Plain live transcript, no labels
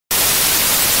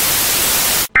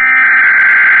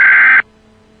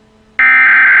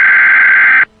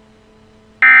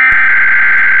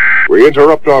We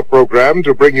interrupt our program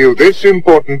to bring you this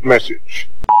important message.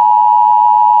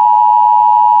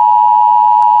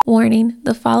 Warning,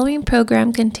 the following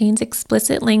program contains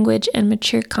explicit language and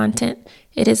mature content.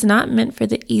 It is not meant for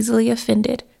the easily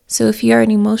offended. So if you are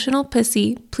an emotional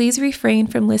pussy, please refrain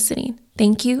from listening.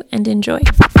 Thank you and enjoy.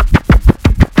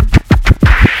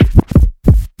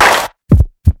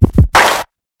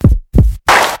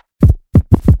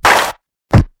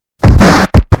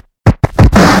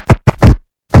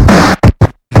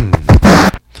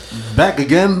 Back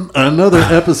again, another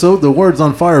episode, the Words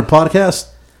on Fire podcast.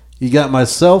 You got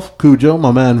myself, Cujo,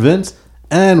 my man Vince,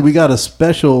 and we got a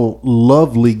special,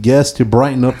 lovely guest to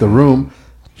brighten up the room.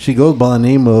 She goes by the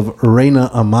name of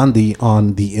Reina Amandi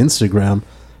on the Instagram.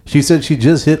 She said she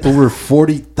just hit over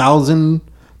 40,000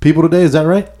 people today. Is that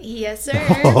right? Yes, sir.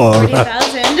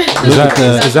 40,000. Is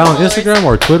that on Instagram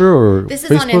or Twitter or This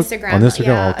Facebook? is on Instagram. On Instagram?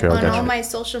 Yeah, Okay, on I got all you. my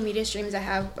social media streams, I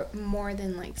have more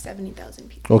than like 70,000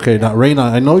 people. Okay, now Reina,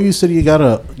 I know you said you got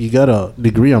a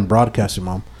degree on broadcasting,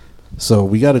 Mom. So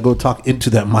we got to go talk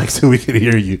into that mic so we can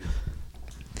hear you.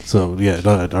 So yeah,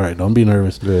 all right, don't be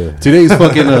nervous. Yeah. Today's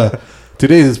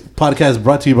podcast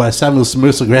brought to you by Samuel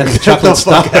Smith's Organic Chocolate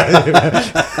Stock.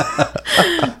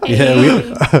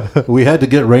 Yeah, we had to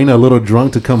get Reina a little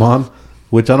drunk to come on,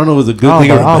 which I don't know was a good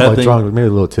thing or a bad thing. Drunk, maybe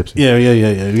a little tipsy. Yeah.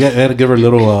 We had to give her a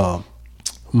little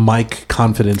mic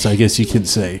confidence, I guess you can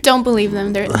say. Don't believe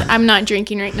them. I'm not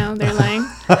drinking right now. They're lying.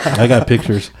 I got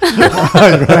pictures.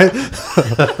 Right?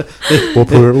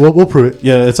 We'll prove it.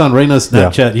 Yeah, it's on Reina's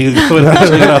Snapchat. You can go and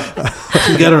check it out.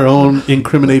 She got her own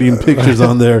incriminating pictures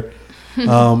on there.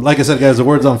 Like I said, guys, the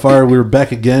Words on Fire. We're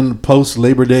back again post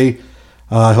Labor Day.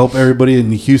 I hope everybody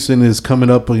in Houston is coming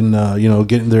up and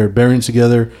getting their bearings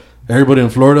together. Everybody in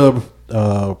Florida,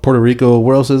 Puerto Rico,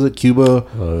 where else is it?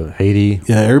 Cuba, Haiti.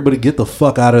 Yeah, everybody get the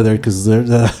fuck out of there because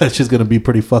it's just gonna be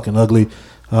pretty fucking ugly.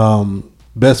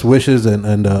 Best wishes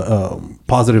and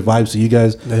positive vibes to you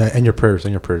guys. And your prayers.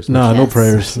 No, no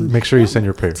prayers. Make sure you send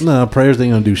your prayers. No, prayers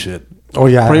ain't gonna do shit. Oh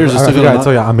yeah, prayers I forgot to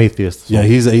tell you, I'm atheist. So. Yeah,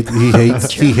 he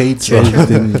hates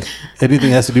anything.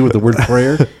 Anything has to do with the word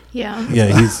prayer. Yeah.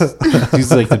 Yeah, he's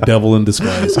like the devil in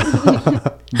disguise.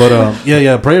 But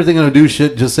yeah, prayers ain't gonna do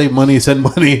shit. Just save money, send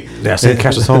money. Yeah, send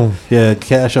cash us home. Yeah,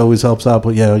 cash always helps out.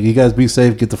 But yeah, you guys be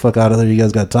safe. Get the fuck out of there. You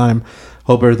guys got time.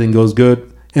 Hope everything goes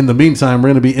good. In the meantime, we're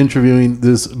gonna be interviewing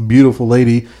this beautiful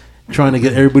lady, trying to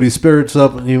get everybody's spirits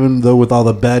up, even though with all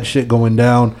the bad shit going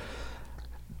down.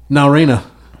 Now, Reina,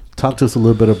 talk to us a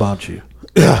little bit about you.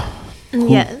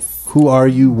 Yes. Who are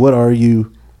you? What are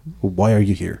you? Why are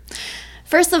you here?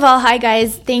 First of all, hi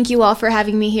guys. Thank you all for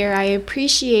having me here. I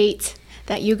appreciate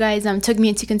that you guys took me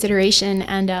into consideration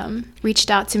and reached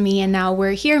out to me, and now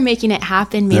we're here making it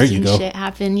happen, making shit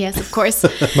happen. Yes, of course.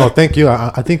 No, thank you.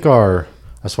 I think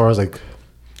as far as like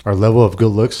our level of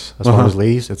good looks, as far as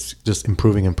ladies, it's just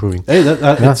improving. Hey,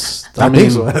 that's what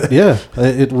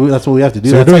we have to do.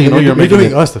 So you're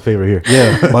doing us the favor here.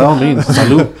 Yeah, by all means.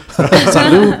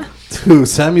 Salud to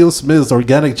Samuel Smith's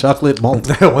Organic Chocolate Malt.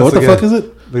 What the fuck is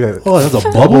it? Oh, that's a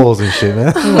bubbles and shit,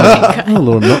 man. A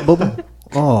little nut bubble.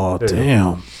 Oh, damn.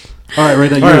 All right,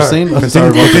 Reina, you were saying? I'm sorry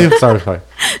about that. Sorry.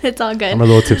 It's all good. I'm a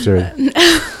little tipsy already.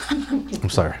 I'm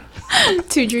sorry.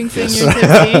 2 drinks in, you're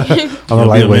tipsy. I'm a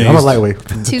lightweight.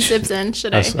 2 sips in,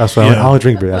 should I? That's why I don't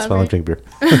drink beer. That's why I don't drink beer.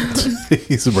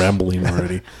 He's rambling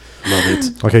already. Love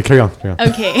it. Okay, carry on.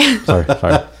 Okay. Sorry.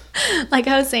 Like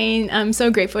I was saying, I'm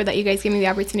so grateful that you guys gave me the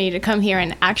opportunity to come here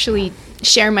and actually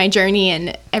share my journey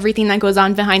and everything that goes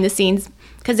on behind the scenes,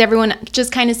 because everyone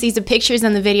just kind of sees the pictures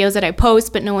and the videos that I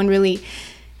post, but no one really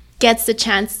gets the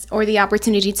chance or the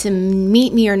opportunity to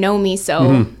meet me or know me.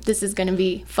 So this is going to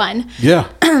be fun. Yeah.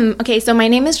 Okay, so my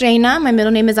name is Reina. My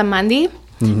middle name is Amandi.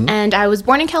 And I was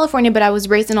born in California, but I was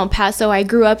raised in El Paso. I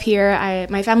grew up here.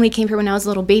 My family came here when I was a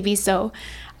little baby, so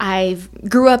I've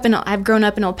grown up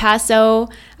in El Paso.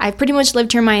 I've pretty much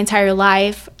lived here my entire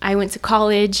life. I went to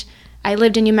college. I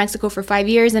lived in New Mexico for 5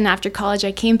 years, and after college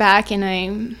I came back and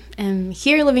I am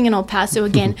here living in El Paso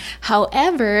again.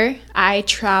 However, I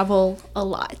travel a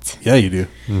lot. Yeah, you do.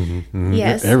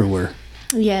 Yes. You're everywhere.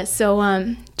 Yes,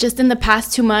 so just in the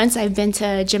past 2 months, I've been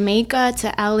to Jamaica,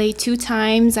 to LA 2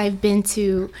 times. I've been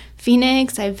to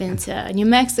Phoenix. I've been to New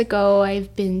Mexico.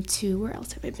 I've been to, where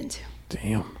else have I been to?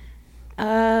 Damn.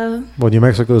 Well, New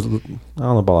Mexico is, I don't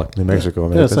know about New Mexico.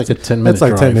 Yeah, it's like a 10-minute drive. It's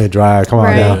like 10-minute drive. Come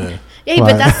on now. Yeah. Yeah,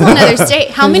 but that's still another state.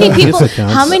 How many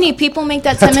people make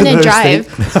that 10-minute drive?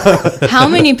 How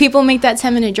many people make that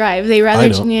 10-minute drive? They rather,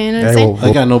 you know what I'm saying?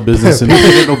 I got no business in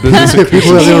people that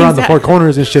live around the 4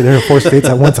 corners and shit. They're in 4 states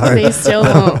at one time. They still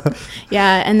won't.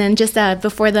 Yeah, and then just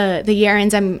before the year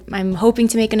ends, I'm hoping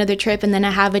to make another trip, and then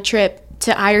I have a trip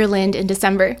to Ireland in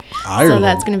December. Ireland? So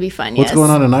that's going to be fun. What's going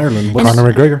on in Ireland?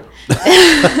 Conor McGregor.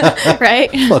 Right?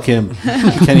 Fuck him.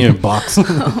 He can't even box.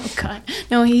 Oh God,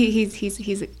 no, he's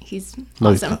No,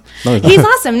 awesome. no, he's he's not.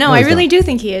 awesome. No, No, I he's really not. do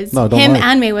think he is. No, don't Him lie.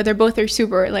 and Mayweather, both are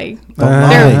super like Don't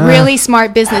they're lie. really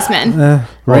smart businessmen.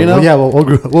 Reina? Well, yeah,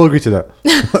 we'll agree to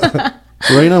that.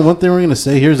 Reina, one thing we're going to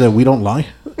say here is that we don't lie.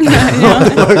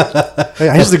 Hey,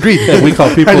 I just agreed. We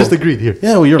call people. I just agreed here.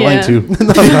 Yeah, well, you're lying Yeah. too.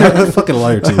 You're a fucking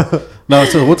liar too. No,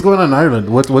 so what's going on in Ireland?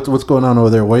 What's going on over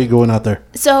there? Why are you going out there?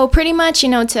 So pretty much,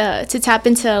 to tap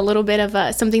into a little bit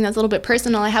of something that's a little bit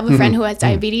personal. I have a friend who has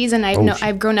diabetes, and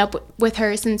I've grown up with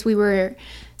her since we were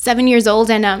 7 years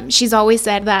old, and she's always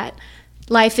said that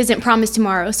life isn't promised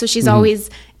tomorrow. So she's always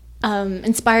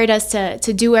inspired us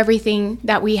to do everything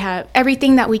that we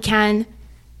can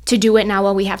to do it now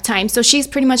while we have time. So she's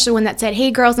pretty much the one that said,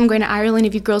 "Hey girls, I'm going to Ireland.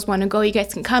 If you girls want to go, you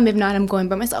guys can come. If not, I'm going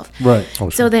by myself." Right.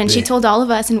 So then she told all of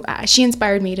us, and she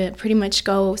inspired me to pretty much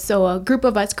go. So a group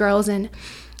of us girls and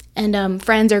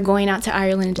friends are going out to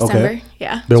Ireland in December. Okay.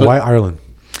 Yeah. But why Ireland?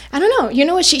 I don't know. You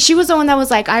know what? She was the one that was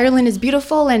like, Ireland is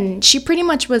beautiful, and she pretty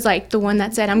much was like the one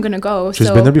that said, "I'm gonna go." She's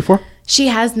so been there before? She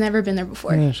has never been there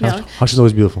before. No. She's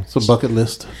always beautiful. It's a bucket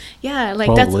list. Yeah, like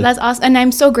Probably. that's awesome, and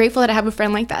I'm so grateful that I have a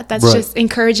friend like that. That's Right. just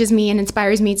encourages me and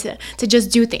inspires me to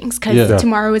just do things because Yeah.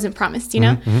 tomorrow isn't promised. You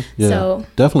know. Yeah, So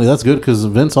definitely that's good because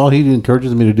Vince, all he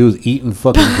encourages me to do is eat and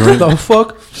fucking drink. The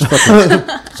fuck?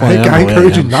 That's why I am the way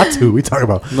encourage you am. not to. We talk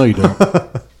about. No, you don't.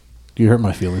 You hurt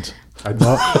my feelings.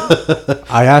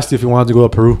 I asked you if you wanted to go to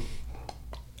Peru.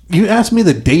 You asked me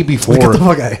the day before. Get the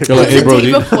fuck out of here. You're like, hey, bro, The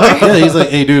day before. yeah, he's like,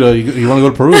 hey, dude, you want to go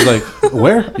to Peru? He's like,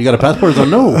 where? You got a passport? I was like,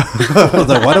 no. I was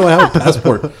like, why do I have a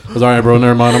passport? I was like, all right, bro,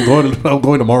 never mind. I'm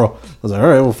going tomorrow. I was like, all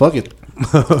right, well, fuck it.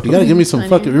 You got to give me some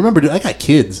fucking. Remember, dude, I got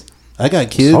kids.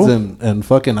 So? and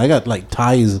fucking, I got like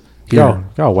ties here.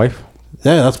 Got a wife.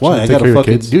 Yeah, that's why Should I take got care to of your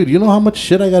fucking kids. dude. You know how much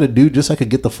shit I got to do just so I could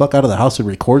get the fuck out of the house and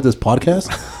record this podcast,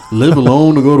 live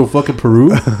alone to go to fucking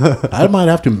Peru. I might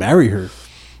have to marry her.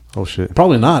 Oh shit.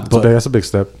 Probably not, but That's a big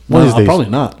step. One of these days. probably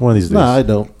not. One of these days. No, I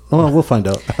don't. Well, we'll find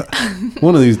out.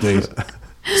 One of these days.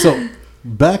 So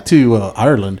back to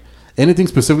Ireland. Anything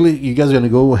specifically you guys are gonna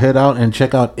go head out and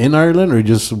check out in Ireland, or you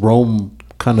just roam,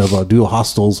 kind of do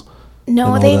hostels?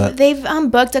 No, and all that? they've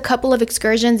booked a couple of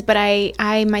excursions, but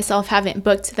I myself haven't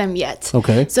booked them yet.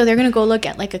 Okay. So they're gonna go look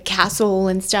at like a castle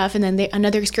and stuff, and then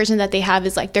another excursion that they have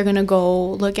is like they're gonna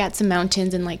go look at some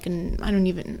mountains and like I don't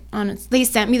even honestly. They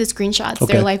sent me the screenshots.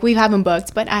 Okay. They're like, we haven't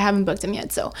booked, but I haven't booked them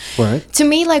yet. So Right. to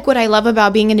me, like what I love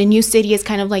about being in a new city is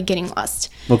kind of like getting lost.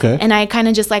 Okay. And I kind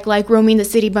of just like roaming the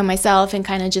city by myself and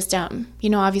kind of just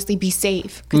obviously be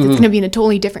safe because it's gonna be in a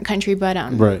totally different country, but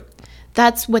Right.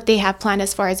 that's what they have planned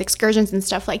as far as excursions and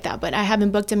stuff like that. But I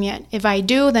haven't booked them yet. If I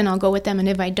do, then I'll go with them, and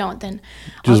if I don't, then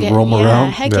Just roam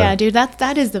around? Heck Yeah. yeah, dude.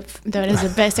 That is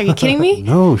the best. Are you kidding me?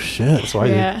 No shit. That's what I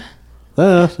did.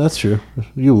 Yeah. That's true.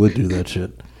 You would do that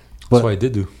shit. But That's what I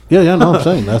did do. yeah, no, I'm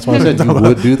saying that's why I said you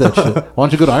would do that shit. Why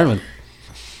don't you go to Ireland?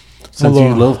 Since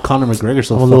you love Conor McGregor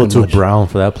so I'm a fucking little too much. brown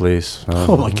for that place.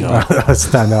 Oh my god. I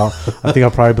stand out. I think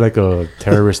I'll probably be like a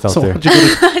terrorist out So why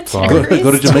there. don't you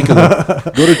go to Jamaica?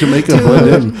 Then. Go to Jamaica. blend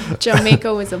in.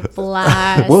 Jamaica was a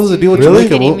blast. What was the deal with Really?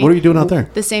 Jamaica? What are you doing out there?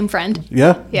 The same friend.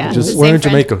 Yeah. Yeah. Just the where same in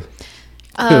friend.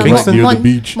 Jamaica? Kingston? Near the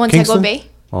beach. Montego Kingston? Bay.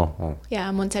 Oh.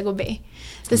 Yeah, Montego Bay.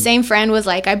 The same friend was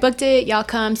like, I booked it, y'all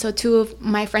come. So two of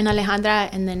my friend Alejandra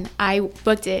and then I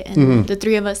booked it, and the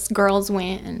three of us girls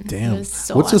went, and Damn. it was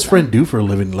so What's this awesome. friend do for a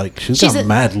living? Like she's She's got a-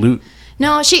 mad loot.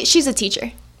 No, she's a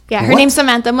teacher. Yeah, her What? name's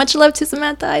Samantha. Much love to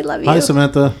Samantha. I love you. Hi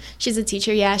Samantha. She's a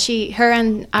teacher. Yeah, her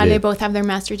and Ale Yeah. both have their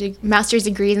master's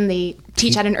degrees, and they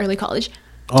teach at an early college.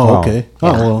 Oh, Wow. okay. Yeah.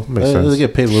 Oh well, Makes they sense.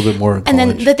 get paid a little bit more in And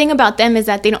college. then the thing about them is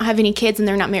that they don't have any kids and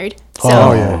they're not married. So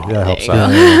Oh, yeah. Yeah, it helps there you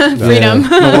out. go. Freedom.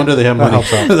 Yeah, no wonder they have money.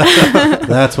 helps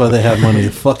That's why they have money.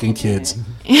 The fucking kids.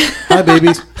 Hi,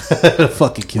 babies.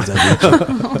 Fucking kids. I hate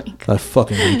you. I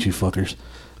fucking hate you fuckers.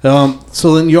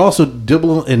 So then you're also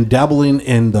dabbling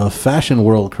in the fashion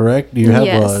world, correct? Do you have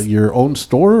Yes. your own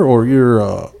store, or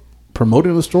you're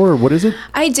promoting the store, or what is it?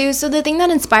 I do. So the thing that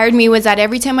inspired me was that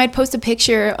every time I'd post a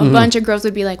picture, a bunch of girls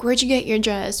would be like, where'd you get your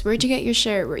dress? Where'd you get your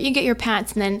shirt? Where'd you get your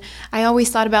pants? And then I always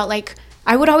thought about like,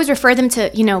 I would always refer them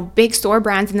to, big store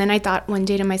brands. And then I thought one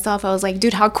day to myself, I was like,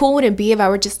 dude, how cool would it be if I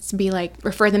were just to be like,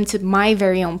 refer them to my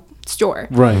very own store?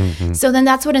 Right. So then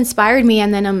that's what inspired me.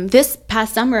 And then this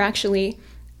past summer, actually,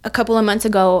 a couple of months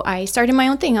ago, I started my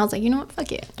own thing. I was like, you know what,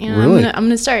 fuck it. You know, Really? I'm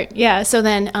gonna start. Yeah. So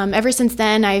then, ever since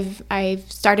then, I've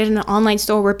started an online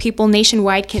store where people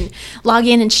nationwide can log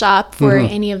in and shop for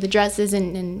any of the dresses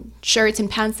and shirts and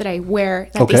pants that I wear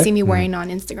that Okay. they see me wearing on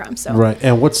Instagram. So Right.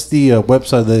 And what's the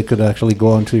website that they could actually go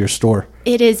onto your store?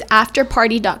 it is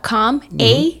afterparty.com.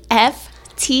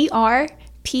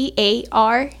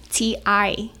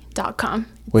 AFTRPARTI.com.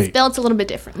 Wait. Spelled a little bit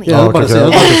differently. Yeah, I was about to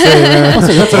say, man.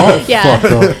 That's all Yeah.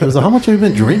 fucked up. I was like, how much have you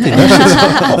been drinking? That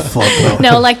shit's all fucked up.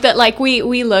 No,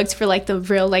 we looked for like the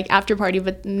real like after party,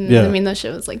 but Yeah. I mean the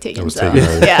shit was like taken. was So taken,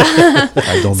 right? yeah,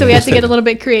 I don't so we had to get a understand. little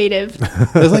bit creative.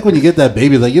 It's like when you get that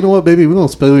baby, like, you know what, baby, we're going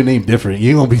to spell your name different.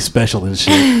 You're going to be special and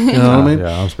shit. You know what I mean?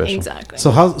 Yeah, I'm special. Exactly.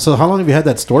 So how long have you had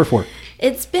that store for?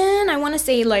 It's been, I want to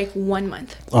say, like 1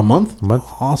 month. A month? Month.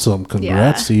 Awesome.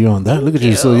 Congrats Yeah. to you on that. Look at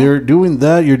Thank you. So you. you're doing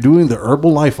that. You're doing the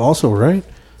Herbalife also, right?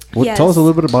 Yes. Tell us a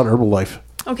little bit about Herbalife.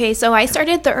 Okay, so I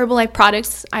started the Herbalife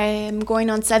products. I am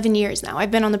going on 7 years now. I've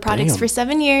been on the products Damn. for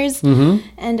 7 years, and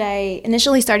I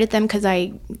initially started them because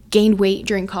I gained weight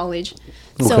during college.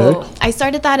 So Okay. I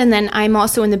started that, and then I'm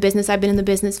also in the business. I've been in the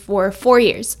business for 4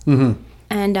 years, and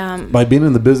By being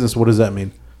in the business, what does that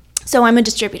mean? so I'm a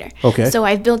distributor. Okay. So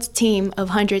I've built a team of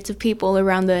hundreds of people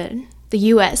around the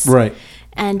U.S. Right.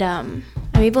 And I'm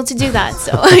able to do that.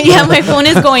 So yeah, my phone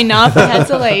is going off. I had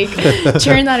to like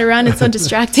turn that around. It's so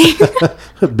distracting.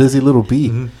 Busy little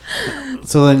bee.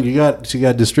 So then you got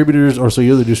distributors, or so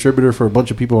you're the distributor for a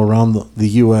bunch of people around the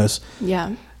U.S.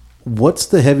 Yeah. What's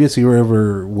the heaviest you were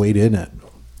ever weighed in at?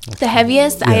 The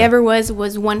heaviest I Yeah. ever was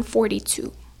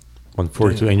 142.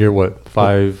 142, and you're what,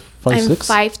 5'6"? Five, I'm six?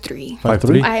 5'3".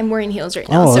 5'3"? I'm wearing heels right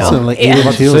now. Oh, that's so like yeah.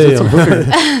 8-inch heels. Say, It's some hooker.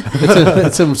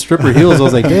 It's some stripper heels. I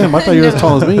was like, damn, I thought you were as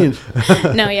tall as me.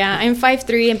 No, yeah, I'm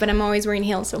 5'3", but I'm always wearing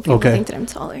heels, so people Okay. think that I'm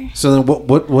taller. So then,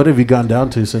 what have you gone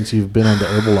down to since you've been on the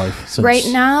Herbalife? Since, Right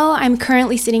now, I'm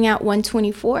currently sitting at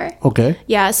 124. Okay.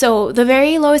 Yeah, so the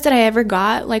very lowest that I ever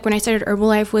got, like when I started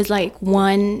Herbalife, was like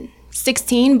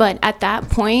 116. But at that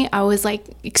point, I was like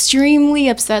extremely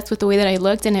obsessed with the way that I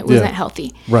looked, and it wasn't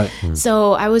healthy. Right.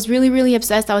 So I was really, really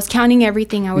obsessed. I was counting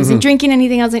everything. I wasn't drinking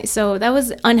anything. So that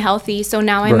was unhealthy. So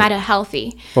now I'm Right. at a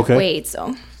healthy Okay. weight.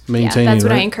 So Maintaining, yeah, that's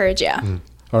what I right? encourage. Yeah.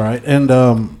 All right. And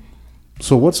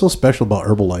so what's so special about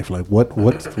Herbalife? Like,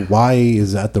 why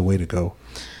is that the way to go?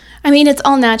 I mean, it's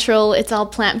all natural. It's all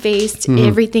plant-based. Mm-hmm.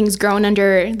 Everything's grown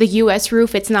under the U.S.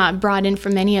 roof. It's not brought in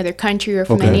from any other country or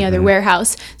from Okay. any other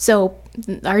warehouse. So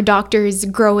our doctors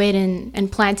grow it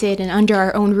and plant it and under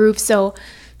our own roof. So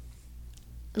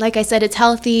like I said, it's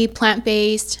healthy,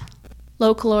 plant-based,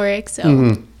 low caloric. So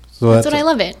So that's what I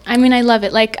love it. I mean, I love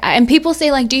it. Like, and people say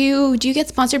like, do you get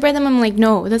sponsored by them? I'm like,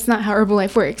 no, that's not how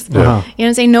Herbalife works. Uh-huh. You know what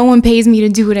I'm saying? No one pays me to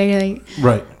do what I like.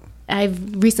 Right.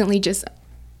 I've recently just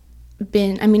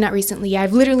been, I mean, not recently,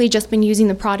 I've literally just been using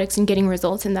the products and getting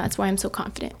results, and that's why I'm so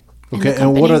confident. in the Okay.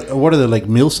 And company. what are they, like,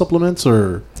 meal supplements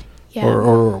or Yeah.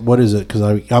 or what is it? Because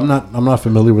I'm not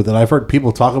familiar with it. I've heard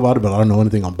people talk about it, but I don't know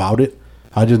anything about it.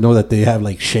 I just know that they have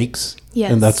like shakes.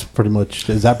 Yes. And that's pretty much,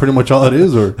 is that pretty much all it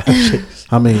is? Or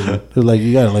I mean, like,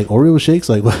 you got like Oreo shakes,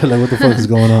 like what the fuck is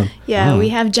going on? Yeah, we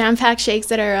have jam-packed shakes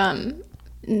that are,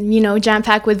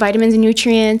 jam-packed with vitamins and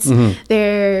nutrients.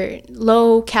 They're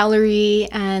low calorie,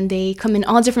 and they come in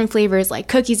all different flavors, like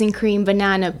cookies and cream,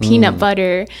 banana, peanut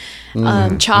butter,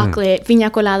 chocolate,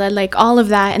 piña colada, like all of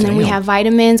that. And then we Damn. have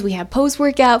vitamins. We have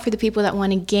post-workout for the people that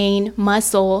want to gain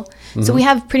muscle. So we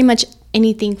have pretty much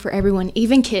anything for everyone,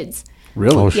 even kids.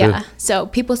 Really? Oh, shit. Yeah. So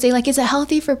people say like, is it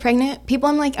healthy for pregnant people?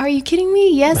 I'm like, are you kidding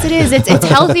me? Yes, it is. It's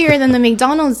healthier than the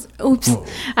McDonald's. Oops.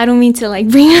 I don't mean to like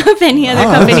bring up any other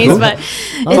companies, but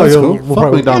Oh, That's yo, cool. we'll, Fuck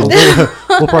probably, McDonald's.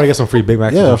 we'll probably get some free Big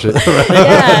Macs Yeah. or some shit.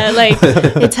 yeah, like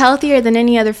it's healthier than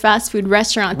any other fast food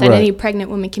restaurant that Right. any pregnant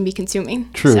woman can be consuming.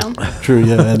 True. So, True.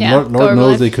 Yeah. And Yeah, Lord go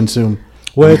knows Herbalife. they consume.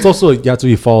 Well, it's also, you have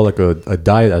to follow like a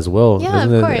diet as well, Yeah,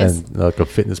 isn't of it? course. And like a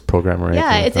fitness program or anything.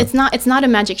 yeah, like it's not a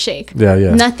magic shake. Yeah,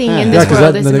 yeah. Nothing in Yeah, this because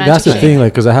world is a magic that's the shake. thing.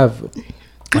 Like, because I have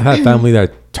family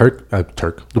that Turk.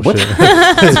 What?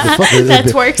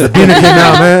 That works. The peanut came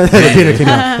out, man. The peanut came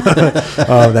out.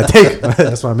 That take.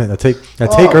 That's what I meant. That take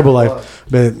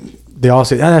Herbalife. Man, they all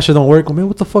say, that shit don't work. I mean,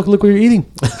 what the fuck? Look what you're eating.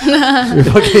 You're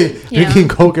fucking drinking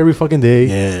Coke every fucking day.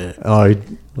 Yeah. You're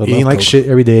I eating love like Coke. shit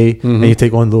every day, and you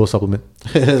take one little supplement.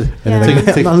 And then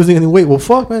Yeah. I'm not losing any weight. Well,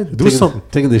 fuck, man. Do something.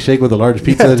 Taking the shake with a large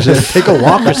pizza and shit. Take a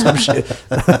walk or some shit.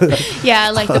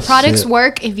 Yeah, like the products shit.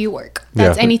 work if you work.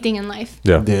 That's Yeah. anything in life.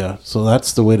 Yeah. Yeah. So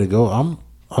that's the way to go.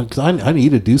 I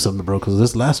need to do something, bro. Because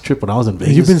this last trip when I was in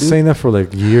Vegas, You've been dude- saying that for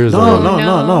like years. No, already. no,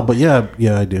 no, No. no. But yeah,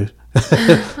 I do.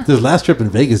 This last trip in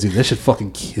Vegas, dude, that shit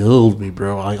fucking killed me,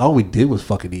 bro. Like, all we did was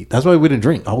fucking eat. That's why we didn't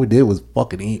drink. All we did was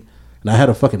fucking eat. And I had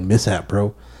a fucking mishap,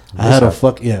 bro. I had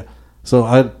a yeah. So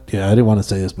I didn't want to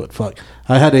say this, but fuck.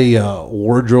 I had a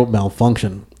wardrobe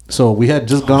malfunction. So we had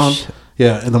just gone. Shit.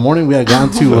 Yeah, in the morning we had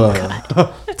gone to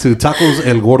Tacos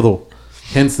El Gordo.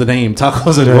 Hence the name,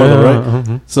 Tacos El Gordo, right?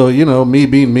 Mm-hmm. So, me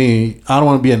being me, I don't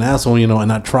want to be an asshole, and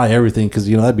not try everything because,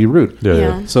 that'd be rude.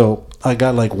 Yeah. So I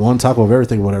got like one taco of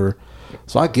everything, whatever.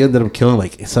 So I ended up killing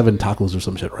like 7 tacos or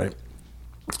some shit, right?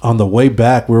 On the way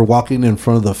back, we were walking in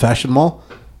front of the fashion mall.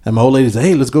 And my old lady said,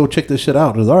 hey, let's go check this shit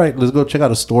out. I was all right, let's go check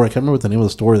out a store. I can't remember what the name of the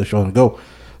store that she wanted to go.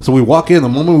 So we walk in. The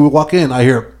moment we walk in, I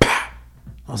hear, bah!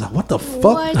 I was like, what the fuck?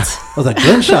 What? I was like,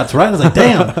 gunshots, right? I was like,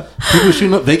 damn. People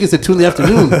shooting up Vegas at 2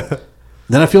 PM.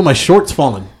 Then I feel my shorts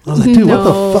falling. I was like, dude, what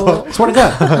the fuck? I swear to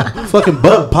God. Fucking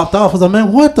bug popped off. I was like,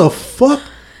 man, what the fuck?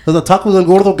 The Tacos El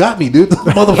Gordo got me, dude.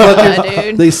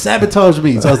 Motherfuckers. They sabotaged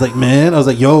me. So I was like, man. I was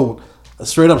like, yo,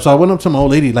 straight up. So I went up to my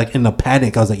old lady, like, in a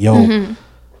panic. I was like, yo,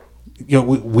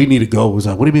 we need to go. I was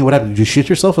like, what do you mean? What happened? Did you shit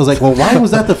yourself? I was like, well, why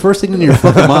was that the first thing in your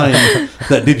fucking mind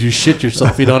that did you shit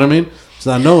yourself? You know what I mean?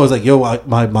 So I know. I was like, yo,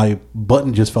 my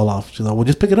button just fell off. She's like, well,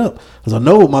 just pick it up. I was like,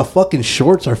 no, my fucking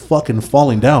shorts are fucking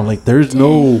falling down. Like, there's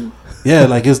no... Yeah,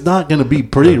 like, it's not going to be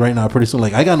pretty right now pretty soon.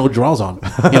 Like, I got no drawers on.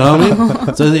 You know what I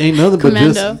mean? So it ain't nothing but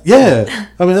just... Yeah.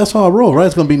 I mean, that's how I roll, right?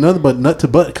 It's going to be nothing but nut to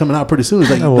butt coming out pretty soon. It's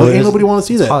like, ain't nobody want to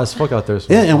see that. It's hot as fuck out there.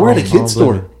 So yeah, and we're at a kid's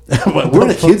store. We're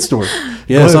at a kid's store.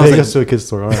 Yeah, so I was like... to a kid's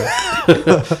store, all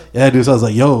right. Yeah, dude, so I was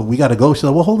like, yo, we got to go. She's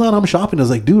like, well, hold on, I'm shopping. I was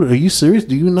like, dude, are you serious?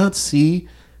 Do you not see...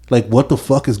 Like, what the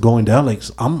fuck is going down? Like,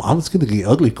 I'm just going to get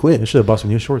ugly quick. You should have bought some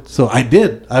new shorts. So I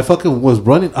did. I fucking was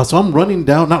running. So I'm running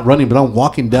down, not running, but I'm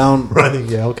walking down. Running,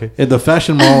 yeah, okay. In the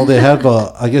fashion mall, they have,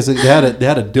 I guess they had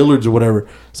a Dillard's or whatever.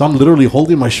 So I'm literally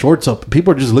holding my shorts up.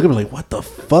 People are just looking at me like, what the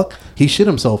fuck? He shit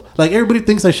himself. Like, everybody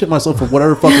thinks I shit myself for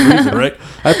whatever fucking reason, right?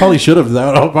 I probably should have.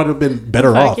 I would probably have been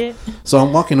better off. So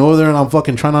I'm walking over there and I'm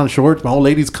fucking trying on shorts. My old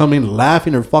lady's coming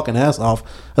laughing her fucking ass off.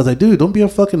 I was like, dude, don't be a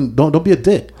fucking, don't be a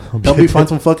dick. Help me find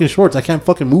some fucking shorts. I can't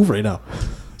fucking move right now.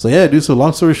 So yeah, dude, so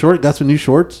long story short, got some new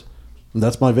shorts. And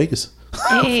that's my Vegas.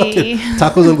 Hey.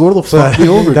 Tacos El Gordo fucked me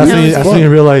over. That's when you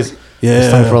realize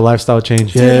it's time for a lifestyle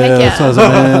change. Yeah. So I was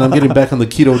like, man, I'm getting back on the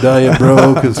keto diet,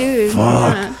 bro. Because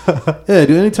fuck. Yeah,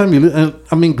 dude, anytime you... And,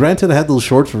 I mean, granted, I had those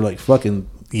shorts for like fucking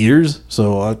years.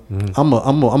 So I'm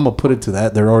gonna put it to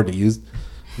that. They're already used.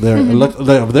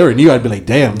 If they were new, I'd be like,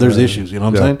 damn, there's issues. You know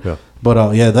what I'm saying? Yeah.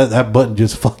 But yeah, that button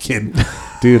just fucking...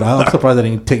 Dude, I'm surprised I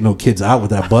didn't take no kids out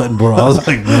with that button, bro. I was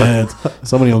like, man,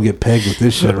 somebody gonna get pegged with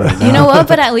this shit right now. You know what?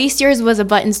 But at least yours was a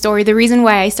button story. The reason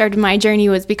why I started my journey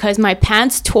was because my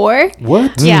pants tore.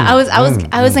 What? Yeah,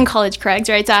 I was in college, correct?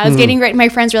 Right. So I was getting ready. My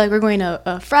friends were like, we're going to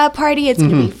a frat party. It's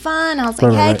gonna be fun. I was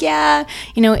like, heck yeah.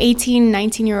 18,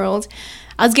 19-year-old.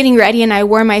 I was getting ready and I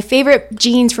wore my favorite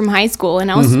jeans from high school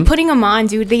and I was putting them on,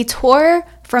 dude. They tore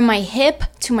from my hip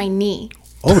to my knee.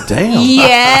 Oh, damn.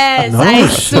 Yes, I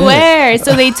swear.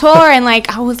 So they tore and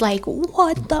like, I was like,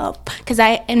 what the? Because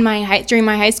during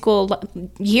my high school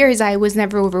years, I was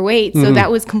never overweight. So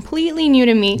that was completely new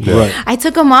to me. Right. I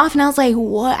took them off and I was like,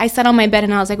 what? I sat on my bed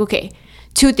and I was like, okay,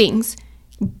 2 things.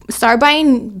 Start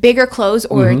buying bigger clothes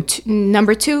or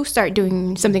number 2, start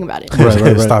doing something about it.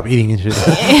 Right. Stop eating and shit.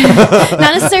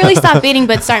 Not necessarily stop eating,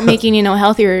 but start making,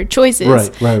 healthier choices.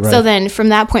 Right. So then from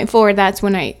that point forward, that's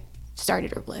when I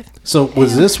started Herbalife. So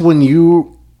was this when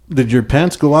did your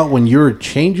pants go out when you were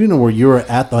changing or you were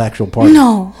at the actual party?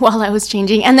 No, while I was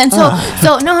changing. And then no,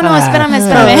 espérame.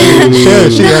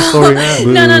 Share that story.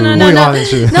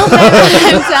 No, but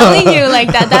I'm telling you,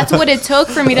 like that's what it took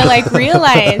for me to like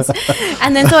realize.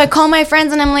 And then so I call my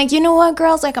friends and I'm like, you know what,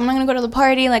 girls, like I'm not gonna go to the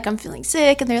party, like I'm feeling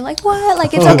sick. And they're like, what?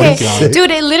 Like it's okay.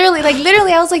 Dude, it literally,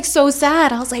 I was like so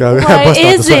sad. I was like, what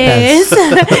is this?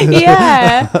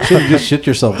 Yeah. You just shit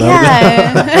yourself.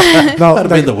 Yeah. No, that'd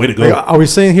be the way to go. Are we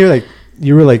saying here like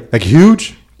you were like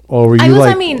huge, or were you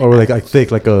like thick,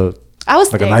 like a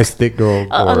thick. A nice thick girl?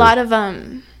 A lot of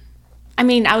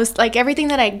I was like everything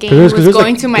that I gained was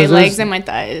going to my legs and my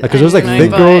thighs. Because there's like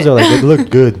thick girls that like they look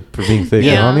good for being thick.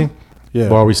 You know what I mean? Yeah.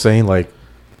 Or are we saying like,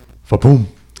 fa-boom?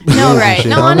 No, right.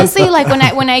 No, honestly, like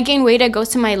when I gain weight, it goes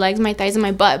to my legs, my thighs, and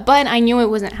my butt. But I knew it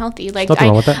wasn't healthy. Like nothing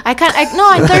wrong with that.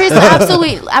 There is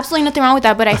absolutely nothing wrong with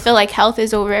that. But I feel like health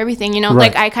is over everything. Right.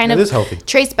 Like I kind of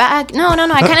traced back. No.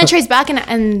 I kind of traced back,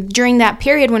 and during that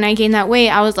period when I gained that weight,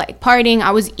 I was like partying.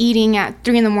 I was eating at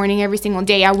 3 a.m. every single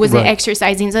day. I wasn't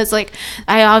exercising, so it's like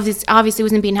I obviously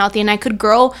wasn't being healthy, and I could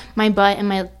grow my butt and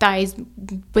my thighs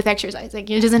with exercise. Like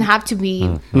it doesn't have to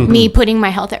be me putting my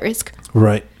health at risk.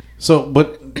 Right. So,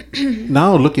 but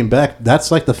now looking back,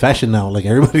 that's like the fashion now. Like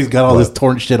everybody's got all this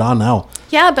torn shit on now.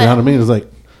 Yeah, but you know what I mean? It's like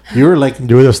you were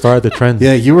the star of the trend.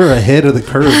 Yeah, you were ahead of the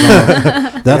curve.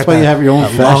 That's why you have your own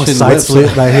fashion side website.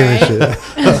 slit right here and shit.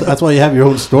 That's why you have your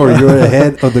own store. You're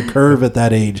ahead of the curve at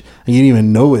that age, and you didn't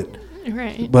even know it.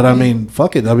 right. But I mean,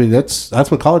 fuck it. I mean, that's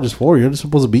what college is for. You're just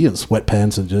supposed to be in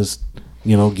sweatpants and just,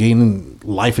 gaining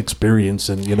life experience,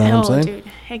 and you know what I'm saying? Dude,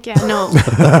 heck yeah, no.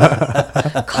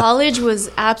 College was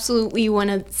absolutely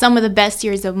some of the best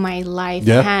years of my life,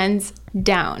 hands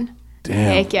down. Damn.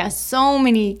 Heck yeah, so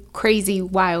many crazy,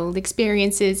 wild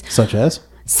experiences. Such as?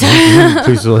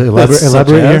 Please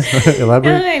elaborate here. You know what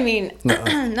I mean?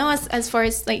 No, as far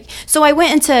as so I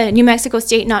went into New Mexico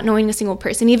State not knowing a single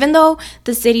person. Even though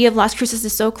the city of Las Cruces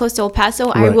is so close to El Paso,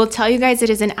 I will tell you guys it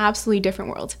is an absolutely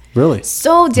different world. Really?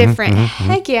 So different.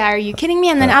 Heck yeah, are you kidding me?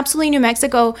 And then absolutely New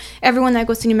Mexico, everyone that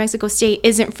goes to New Mexico State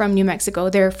isn't from New Mexico.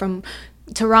 They're from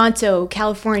Toronto,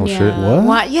 California. Oh, shit.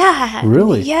 What? Yeah.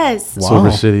 Really? Yes. Wow.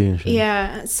 Silver City and shit.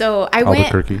 Yeah. So I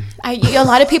Albuquerque. went. A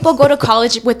lot of people go to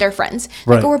college with their friends.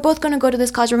 Right. Like, oh, we're both going to go to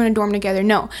this college. We're going to dorm together.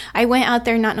 No. I went out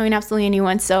there not knowing absolutely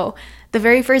anyone. So the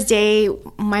very first day,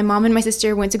 my mom and my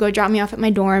sister went to go drop me off at my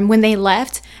dorm. When they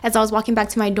left, as I was walking back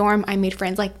to my dorm, I made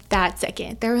friends like that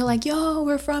second. They were like, yo,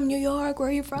 we're from New York. Where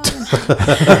are you from?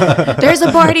 There's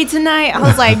a party tonight. I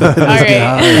was like, all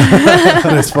right.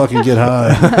 Let's fucking get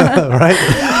high. Right?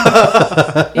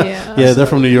 Yeah, they're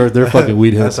from New York. They're fucking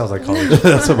weed That heads. sounds like college.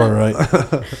 That's about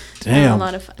right. Damn. a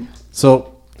lot of fun.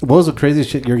 So, what was the craziest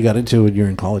shit you got into when you were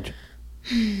in college?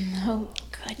 Oh,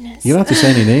 goodness. You don't have to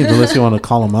say any names unless you want to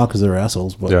call them out because they're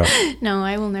assholes. But Yeah. No,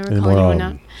 I will never Any call more, anyone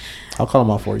out. I'll call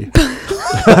them out for you. Any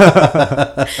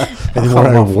I'll call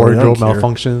them more out for you. wardrobe I don't care.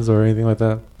 malfunctions or anything like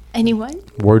that? Anyone?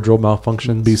 Wardrobe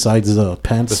malfunctions Besides the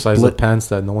pants besides the split. pants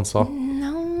that no one saw.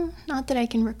 No, not that I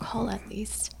can recall at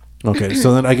least. Okay,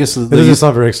 so then I guess It doesn't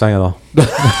sound very exciting at all.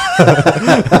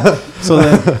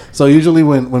 so usually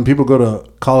when people go to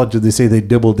college, they say they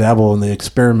dibble dabble and they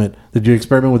experiment. Did you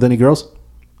experiment with any girls?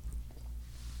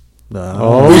 No.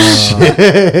 Oh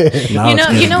shit! Now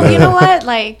You know what?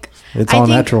 Like, It's I all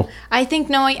think- natural. I think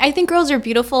girls are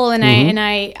beautiful, and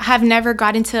I have never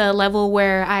gotten to a level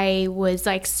where I was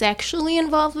like sexually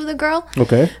involved with a girl.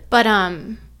 Okay. But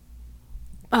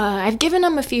I've given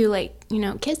them a few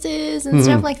kisses and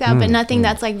stuff like that, but nothing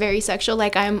that's like very sexual.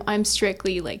 Like I'm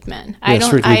strictly like men. I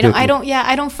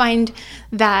don't find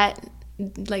that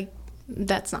like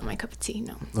that's not my cup of tea.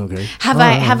 No. Okay. Have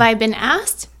I been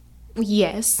asked?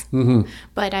 Yes.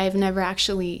 But I've never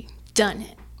actually done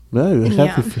it. No, Yeah.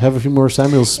 have a few more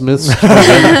Samuel Smiths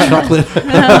chocolate.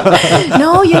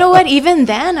 No, you know what? Even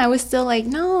then, I was still like,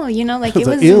 no, like it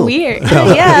like, was ew. weird.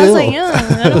 Yeah, I was like, Ew.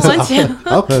 I don't want to.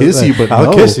 I'll kiss you, but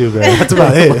I'll no. kiss you, man. That's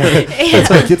about it. That's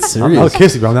like it's serious. I'll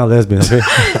kiss you, but I'm not a lesbian. Okay.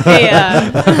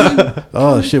 Yeah.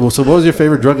 Oh shit! Well, so what was your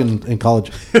favorite drug in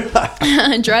college?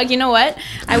 Drug, you know what?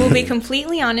 I will be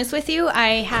completely honest with you.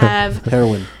 I have.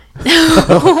 Heroin.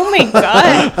 Oh my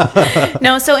God.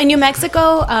 No, so in New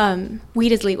Mexico,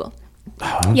 weed is legal.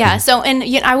 Okay. Yeah, so and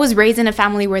I was raised in a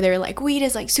family where they're like, weed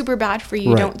is like super bad for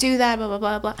you. Right. Don't do that, blah blah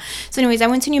blah blah. So anyways, I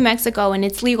went to New Mexico and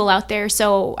it's legal out there.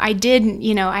 So I did,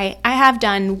 I have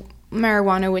done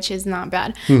marijuana, which is not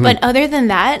bad. But other than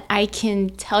that, I can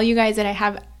tell you guys that I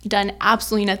have done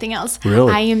absolutely nothing else.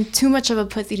 Really? I am too much of a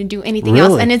pussy to do anything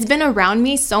else, and it's been around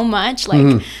me so much,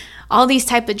 like. All these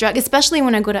type of drugs, especially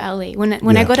when I go to LA.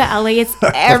 When I go to LA, it's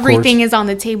everything is on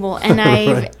the table, and I've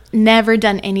Right. never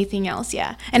done anything else.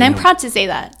 Yeah, and I'm proud to say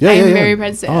that. Yeah, I'm yeah. very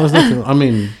proud to say Oh, that. there's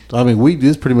nothing. I mean, weed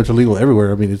is pretty much illegal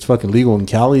everywhere. I mean, it's fucking legal in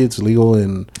Cali. It's legal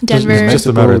in Denver. Mexico, Just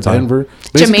a matter of time. Denver.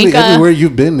 Basically, Jamaica. everywhere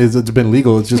you've been, it's been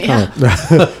legal. It's just kind of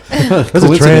There's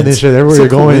a trend and shit. Everywhere you're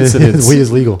going, weed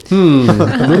is legal. a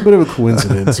little bit of a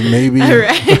coincidence. Maybe,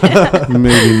 Right.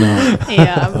 maybe not.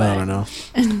 Yeah, I but don't know.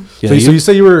 Yeah, So you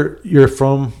say you're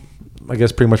from, I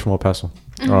guess, pretty much from El Paso.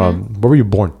 Where were you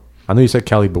born? I know you said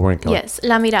Cali, but where in Cali? yes,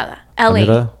 La Mirada, LA.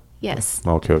 Mirada? Yes,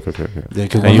 Okay. Yeah,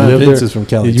 because And my you lived Vince there. is from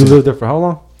Cali. You too. lived there for how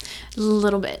long? a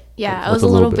little bit. Yeah, I What's was a a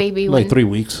little little bit? baby like when. 3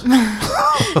 weeks. No,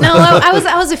 I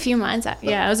was a few months.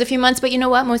 Yeah, I was a few months. But you know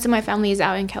what? Most of my family is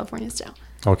out in California still.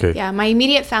 Okay. Yeah, my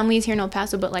immediate family is here in El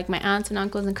Paso, but like my aunts and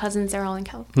uncles and cousins, they're all in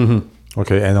California.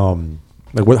 Okay. And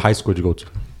like, what high school did you go to?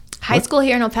 High school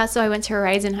here in El Paso, I went to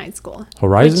Horizon High School.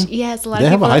 Horizon? Which, yes, a lot They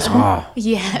of have a people. high school?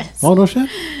 Yes. Oh no shit!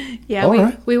 Yeah, all we,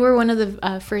 right. we were one of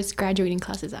the first graduating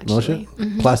classes, actually. No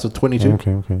shit. Class of 22.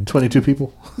 Okay. 22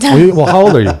 people. Well, how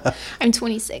old are you? I'm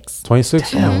 26.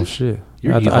 26? Oh shit.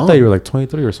 You're I thought you were like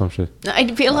 23 or some shit.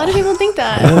 A lot of people think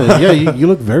that. Yeah, you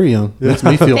look very young. Makes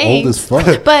me feel old as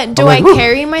fuck. But do I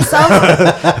carry myself?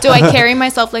 Do I carry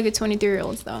myself like a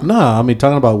 23-year-old though? No, I mean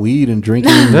talking about weed and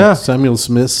drinking. Samuel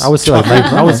Smith's. I would say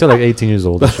like 18 years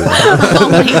old. And shit. Oh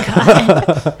my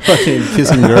god! Fucking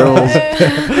kissing girls.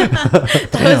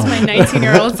 That was my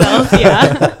 19-year-old self.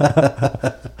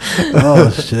 Yeah. Oh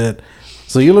shit.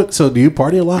 So do you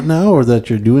party a lot now, or that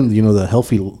you're doing the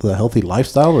healthy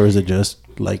lifestyle, or is it just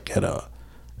like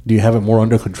do you have it more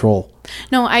under control?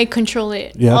 No, I control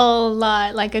it a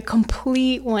lot, like a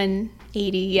complete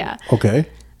 180. Yeah. Okay.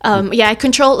 Yeah, I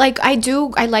control, like I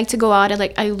like to go out.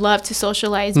 I love to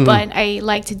socialize, but I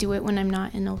like to do it when I'm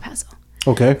not in El Paso.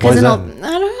 Okay. Why is that?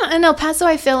 I don't know. In El Paso,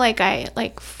 I feel like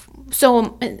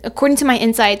so according to my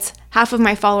insights, half of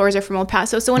my followers are from El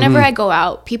Paso. So whenever I go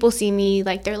out, people see me,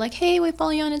 like they're like, hey, we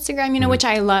follow you on Instagram, which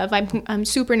I love. I'm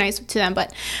super nice to them,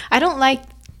 but I don't like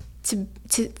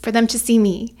for them to see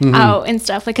me out and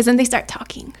stuff, like, because then they start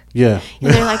talking. Yeah.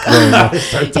 And they're like,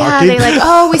 they're like,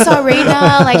 oh, we saw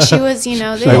Reina, like she was, this,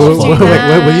 like,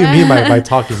 what do you mean by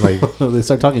talking? Like they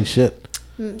start talking shit.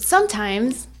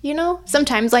 Sometimes,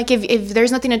 sometimes like if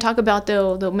there's nothing to talk about,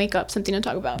 they'll make up something to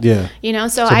talk about. Yeah.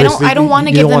 So I don't want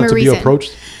to give them a reason. Be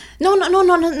approached? No,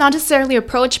 not necessarily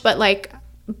approach, but like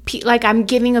I'm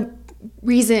giving a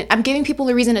reason. I'm giving people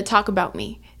a reason to talk about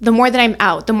me. The more that I'm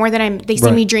out, the more that they see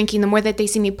me drinking, the more that they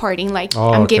see me partying. Like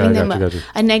I'm giving them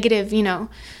a negative,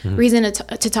 reason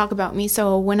to talk about me.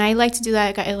 So when I like to do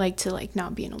that, I like to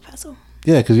not be in El Paso.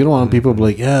 Yeah, because you don't want people to be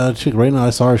like, yeah, chick right now I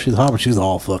saw her, she's hot, but she's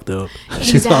all fucked up.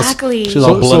 Exactly. She's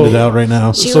all blended out right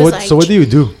now. So what do you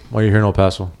do while you're here in El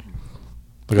Paso?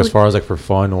 Like as far as like for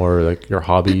fun or like your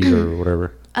hobbies or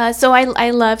whatever? So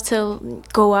I love to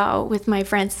go out with my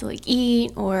friends to like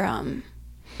eat or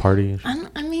party. I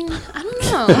don't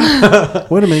know.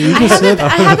 Wait a minute, I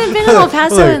haven't been in El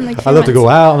Paso in like 3 months. I love to go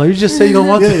out. Like, you just say you don't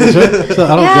want to. So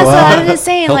I don't go out. I'm just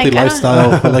saying, healthy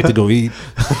lifestyle. I like to go eat.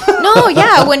 No,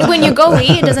 yeah. When you go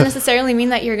eat, it doesn't necessarily mean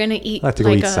that you're gonna eat. I like to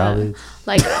go eat salad.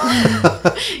 Like,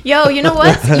 yo, you know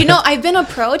what? I've been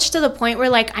approached to the point where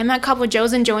like I'm at Cabo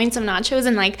Joe's enjoying some nachos,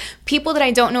 and like people that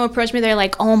I don't know approach me. They're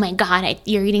like, "Oh my god,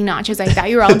 you're eating nachos! I thought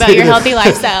you were all about your healthy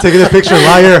lifestyle." Taking a picture,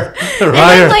 liar.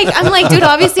 I'm like, dude,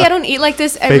 obviously I don't eat like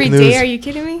this every day. Are you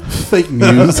kidding me? Fake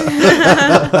news.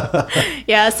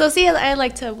 Yeah. So see, I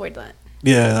like to avoid that.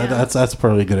 Yeah. That's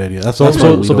probably a good idea.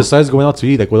 So besides going out to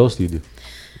eat, like what else do you do?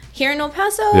 Here in El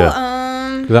Paso?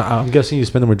 Yeah. Because I'm guessing you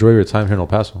spend the majority of your time here in El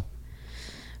Paso.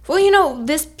 Well,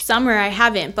 this summer I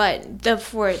haven't, but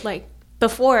before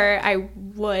I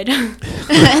would.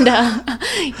 And I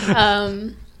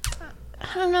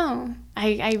don't know.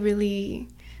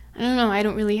 I don't know. I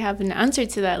don't really have an answer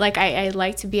to that. Like I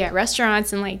like to be at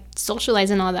restaurants and like socialize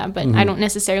and all that, but I don't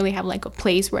necessarily have like a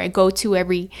place where I go to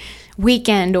every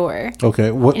weekend or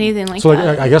anything like that. So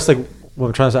like, I guess like what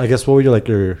I'm trying to say, I guess what would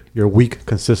your week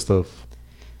consist of,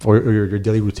 or your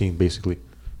daily routine basically?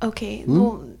 Okay.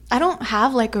 Well, I don't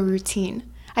have like a routine.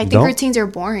 I think routines are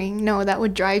boring. No, that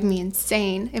would drive me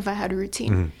insane if I had a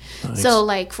routine. Nice. So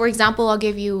like, for example, I'll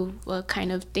give you a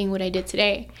kind of thing what I did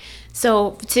today.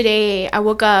 So today I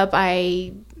woke up,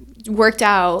 I worked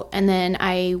out, and then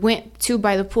I went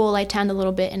by the pool. I tanned a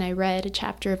little bit, and I read a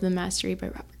chapter of The Mastery by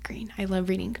Robert Greene. I love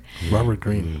reading. Robert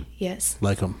Greene. Yes.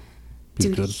 Like him.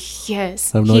 Dude, good.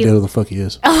 Yes. I have no idea who the fuck he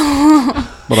is.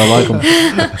 But I like him.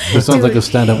 He sounds like a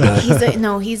stand-up guy.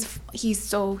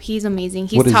 He's amazing.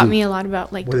 He's taught me a lot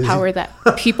about like the power that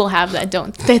people have that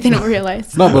they don't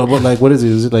realize. No, but like, what is he?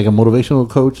 Is it like a motivational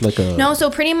coach? No,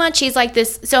 so pretty much he's like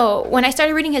this. So when I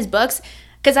started reading his books,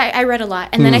 because I read a lot,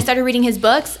 and then I started reading his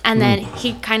books, and then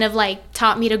he kind of like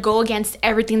taught me to go against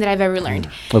everything that I've ever learned.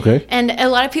 Okay. And a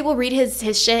lot of people read his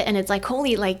shit, and it's like,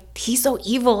 holy, like he's so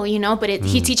evil, but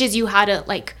he teaches you how to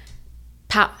like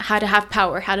how to have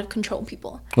power, how to control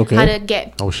people, how to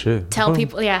get tell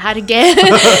people, how to get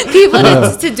people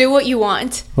to do what you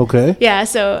want. Okay. Yeah.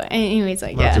 So anyways,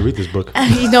 like, I have to read this book.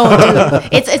 Dude,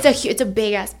 it's a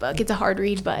big ass book. It's a hard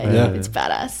read, but it's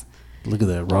badass. Look at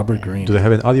that, Robert Greene. Do they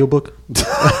have an audiobook?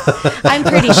 I'm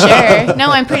pretty sure.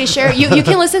 No, I'm pretty sure. You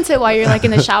can listen to it while you're like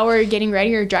in the shower or getting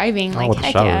ready or driving. Like,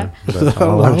 heck yeah.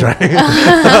 I'm driving.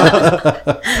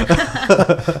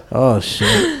 Oh, shit.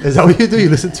 Is that what you do? You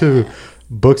listen to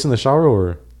books in the shower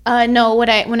or? No, when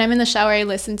I'm in the shower, I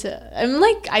listen to. I'm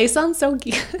like, I sound so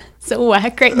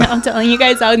whack right now. I'm telling you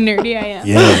guys how nerdy I am.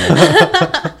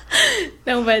 Yeah.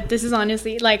 No, but this is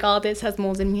honestly like all this has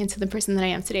molded me into the person that I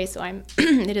am today. So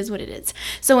it is what it is.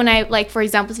 So when I for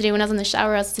example, today when I was in the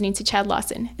shower, I was listening to Chad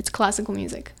Lawson. It's classical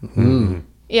music. Mm-hmm.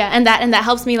 Yeah, and that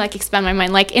helps me like expand my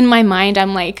mind. Like in my mind,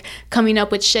 I'm like coming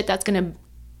up with shit that's gonna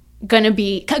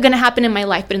gonna happen in my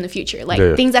life, but in the future, like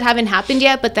things that haven't happened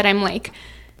yet, but that I'm like,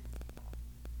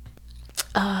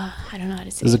 I don't know how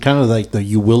to say. Is it kind of like the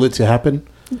you will it to happen?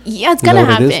 Yeah, it's gonna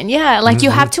happen. Yeah, like you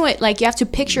have to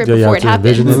picture it before it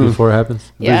happens. Envision it before it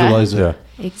happens. Yeah. Visualize it. Yeah.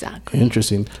 Exactly.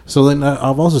 Interesting. So then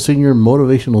I've also seen you're a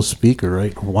motivational speaker,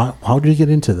 right? How did you get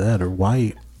into that, or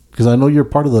why? Because I know you're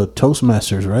part of the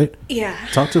Toastmasters, right? Yeah.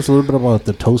 Talk to us a little bit about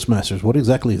the Toastmasters. What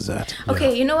exactly is that?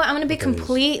 Okay, you know what? I'm going to be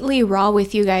completely raw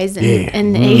with you guys.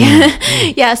 And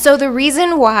yeah, so the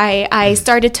reason why I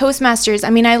started Toastmasters, I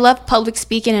mean, I love public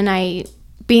speaking and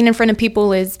being in front of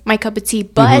people is my cup of tea.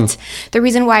 But the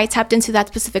reason why I tapped into that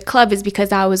specific club is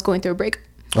because I was going through a breakup.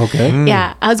 Okay.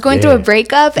 Yeah, I was going through a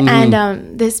breakup,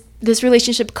 and this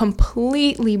relationship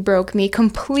completely broke me,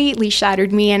 completely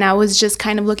shattered me, and I was just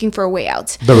kind of looking for a way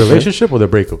out. The relationship or the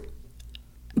breakup?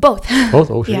 Both.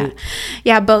 Both? Oh, shit.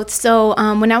 Yeah, both. So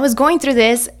when I was going through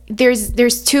this,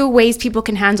 there's two ways people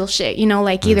can handle shit, you know,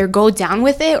 like either go down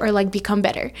with it or like become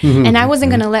better. And I wasn't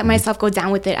going to let myself go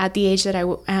down with it at the age that I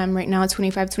am right now,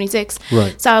 25, 26.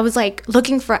 Right. So I was like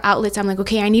looking for outlets. I'm like,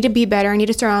 okay, I need to be better. I need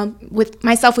to surround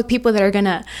myself with people that are going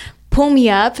to pull me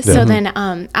up. Yeah. So then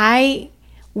I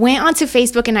went onto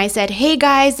Facebook and I said, hey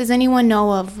guys, does anyone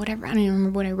know of whatever? I don't even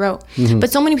remember what I wrote.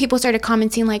 But so many people started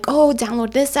commenting like, oh,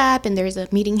 download this app and there's a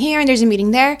meeting here and there's a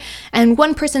meeting there. And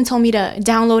one person told me to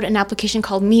download an application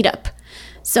called Meetup.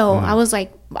 So I was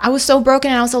like, I was so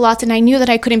broken and I was so lost and I knew that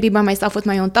I couldn't be by myself with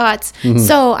my own thoughts.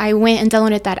 So I went and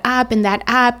downloaded that app, and that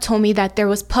app told me that there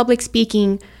was a public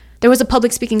speaking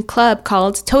club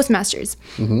called Toastmasters.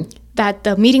 That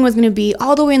the meeting was going to be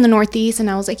all the way in the Northeast,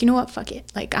 and I was like, you know what, fuck it.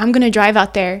 Like, I'm going to drive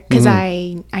out there because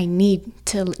I need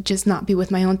to just not be with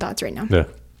my own thoughts right now. Yeah.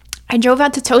 I drove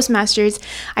out to Toastmasters.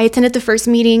 I attended the first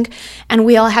meeting, and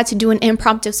we all had to do an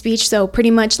impromptu speech. So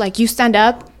pretty much like you stand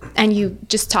up and you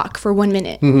just talk for 1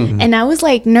 minute. And I was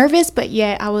like nervous, but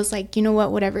yet I was like, you know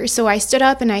what, whatever. So I stood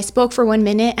up and I spoke for 1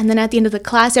 minute, and then at the end of the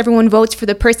class, everyone votes for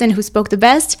the person who spoke the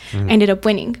best. I ended up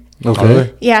winning.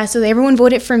 Okay. Yeah, so everyone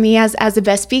voted for me as the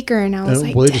best speaker, and I was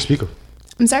like, what did you speak of?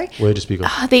 I'm sorry? What did you speak of?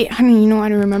 I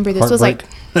don't remember. This was like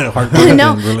Heartbreak.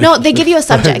 no, they give you a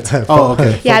subject. Oh,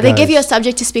 okay. Yeah, they give you a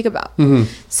subject to speak about.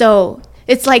 So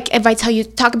it's like if I tell you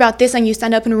talk about this and you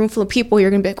stand up in a room full of people, you're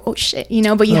gonna be like, oh shit, you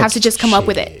know. But you have to just come up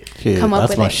with it.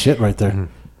 That's my shit right there.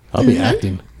 I'll be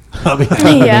acting. I'll be acting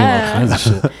all kinds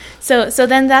of shit. So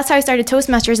then that's how I started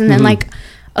Toastmasters, and then like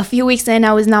a few weeks in,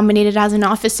 I was nominated as an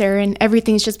officer, and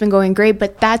everything's just been going great.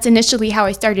 But that's initially how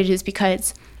I started, is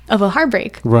because of a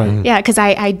heartbreak. Right. Yeah, because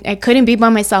I couldn't be by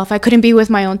myself. I couldn't be with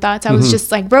my own thoughts. I was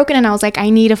just like broken, and I was like, I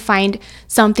need to find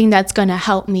something that's gonna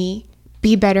help me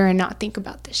be better and not think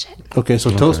about this shit. Okay, so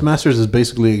Toastmasters is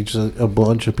basically just a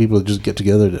bunch of people that just get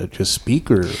together to just speak,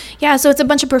 or? Yeah, so it's a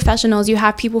bunch of professionals. You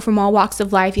have people from all walks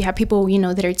of life. You have people, you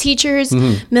know, that are teachers,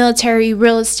 military,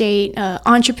 real estate,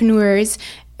 entrepreneurs,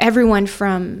 everyone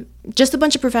from just a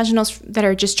bunch of professionals that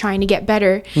are just trying to get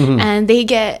better. And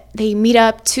they meet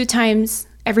up 2 times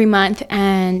every month,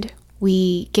 and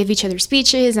we give each other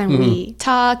speeches, and we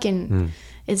talk, and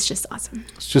it's just awesome.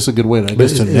 It's just a good way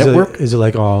to network. Is it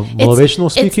like motivational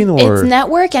speaking, or it's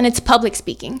network, and it's public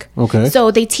speaking. Okay.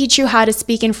 So they teach you how to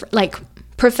speak like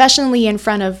professionally in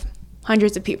front of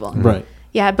hundreds of people. Right.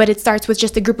 Yeah, but it starts with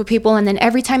just a group of people, and then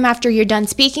every time after you're done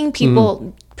speaking,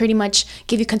 people pretty much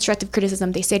give you constructive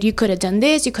criticism. They said you could have done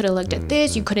this, you could have looked at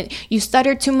this, you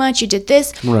stuttered too much, you did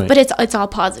this, but it's all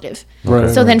positive. Right.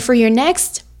 So then for your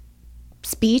next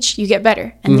speech, you get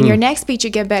better, and then your next speech you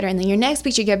get better, and then your next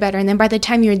speech you get better, and then by the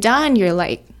time you're done, you're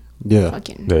like,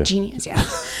 fucking genius. Yeah,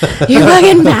 you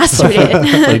fucking mastered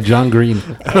it. Like John Green.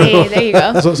 Hey, there you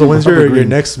go. So when's your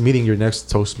next meeting? Your next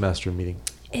Toastmaster meeting?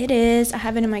 It is. I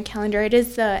have it in my calendar. It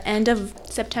is the end of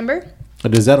September.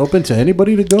 Is that open to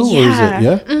anybody to go?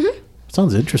 Yeah. Or is it,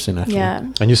 Sounds interesting, actually. Yeah.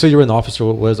 And you say you're an officer.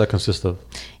 What does that consist of?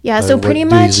 Yeah, like, so pretty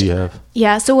much. Do you have?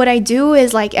 Yeah, so what I do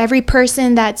is like every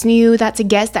person that's new, that's a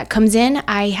guest that comes in,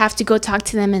 I have to go talk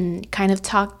to them and kind of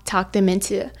talk them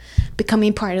into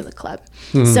becoming part of the club.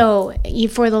 So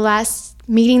for the last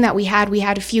meeting that we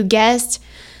had a few guests,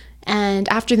 and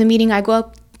after the meeting, I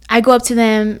go up to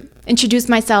them, introduce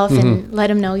myself, and let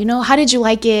them know, you know, how did you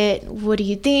like it? What do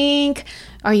you think?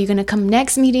 Are you going to come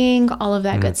next meeting? All of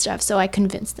that good stuff. So I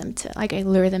convince them to, like, I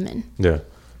lure them in. Yeah.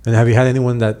 And have you had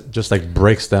anyone that just like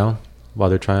breaks down while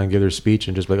they're trying to give their speech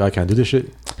and just like, I can't do this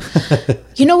shit?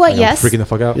 You know what? Like, yes. I'm freaking the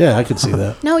fuck out. Yeah, I could see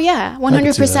that. No, yeah,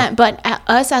 100%. But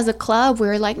us as a club,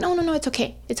 we're like, no, it's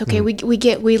okay. It's okay.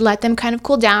 We let them kind of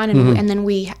cool down, and then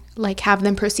we like have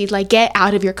them proceed, like get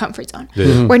out of your comfort zone.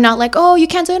 We're not like, oh, you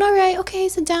can't do it. All right, okay,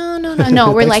 sit down.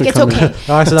 No. We're like, it's okay.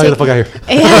 Oh, I said, get the fuck out of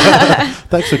here. Yeah.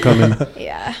 Thanks for coming.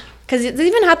 Yeah. Because it's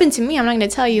even happened to me. I'm not going to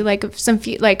tell you. Like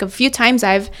a few times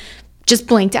I've just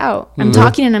blanked out. I'm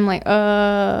talking and I'm like,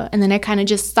 and then I kind of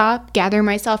just stop, gather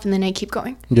myself, and then I keep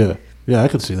going. Yeah, I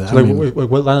could see that. So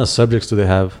what line of subjects do they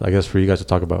have, I guess, for you guys to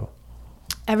talk about?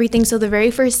 Everything. So the very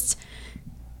first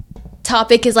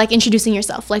topic is like introducing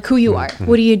yourself, like who you are,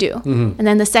 what do you do, and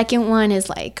then the second one is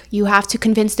like you have to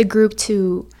convince the group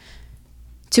to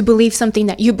believe something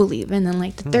that you believe, and then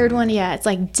like the third one, it's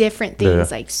like different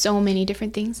things, like so many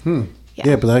different things.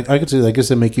 Yeah, but I could see. I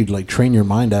guess it make you like train your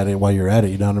mind at it while you're at it.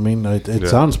 You know what I mean? It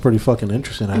sounds pretty fucking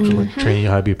interesting, actually. Training you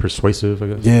how to be persuasive, I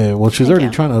guess. Yeah, well, she's already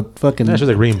trying to fucking. Yeah, she's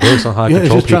like reading books on how to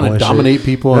control she's people. Trying to dominate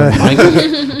people and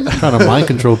trying to mind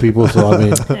control people. So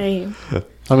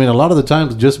I mean, a lot of the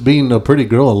times, just being a pretty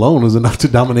girl alone is enough to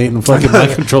dominate and fucking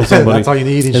mind control somebody. That's all you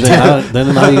need. And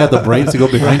then now you got the brains to go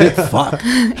behind it. Fuck.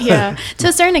 Yeah, to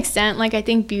a certain extent, like I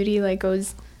think beauty like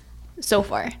goes so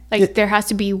far. Like there has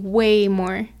to be way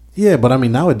more. Yeah, but I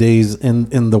mean, nowadays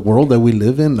in the world that we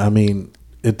live in, I mean,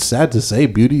 it's sad to say,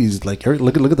 beauty is like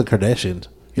look at the Kardashians.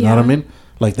 You know what I mean?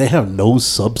 Like they have no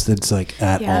substance like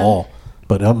at all.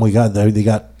 But oh my God, they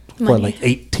got what, like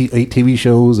eight TV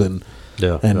shows and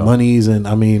monies, and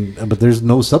I mean, but there's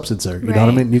no substance there. You know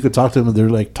what I mean? You could talk to them, and they're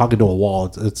like talking to a wall.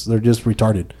 They're just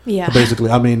retarded. Yeah.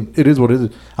 Basically, I mean, it is what it is.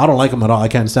 I don't like them at all. I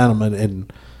can't stand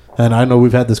them, and I know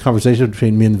we've had this conversation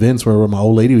between me and Vince where my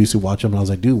old lady used to watch them, and I was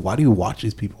like, dude, why do you watch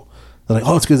these people? They're like,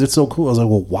 oh, it's because it's so cool. I was like,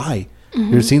 well, why?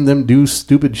 You're seeing them do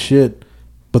stupid shit,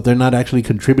 but they're not actually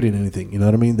contributing anything. You know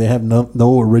what I mean? They have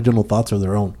no original thoughts of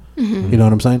their own. You know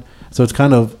what I'm saying? So it's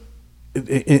kind of,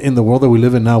 in the world that we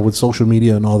live in now with social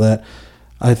media and all that,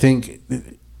 I think,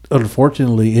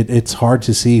 unfortunately, it's hard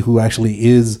to see who actually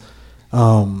is,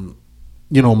 mindful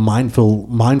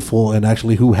and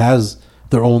actually who has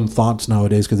their own thoughts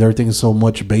nowadays, because everything is so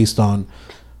much based on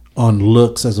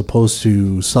looks as opposed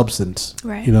to substance.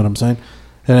 Right. You know what I'm saying?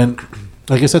 And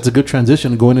I guess that's a good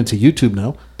transition going into YouTube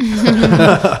now.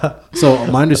 So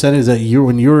my understanding is that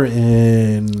when you were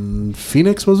in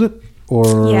Phoenix, was it?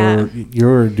 Or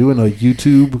you're doing a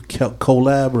YouTube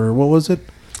collab, or what was it?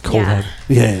 Collab.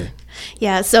 Yeah.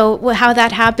 Yeah, so how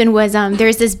that happened was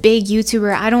there's this big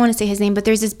YouTuber, I don't want to say his name, but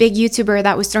there's this big YouTuber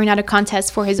that was throwing out a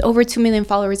contest for his over 2 million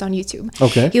followers on YouTube.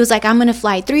 Okay. He was like, I'm going to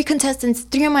fly 3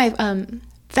 of my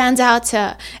fans out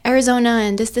to Arizona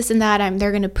and this and that.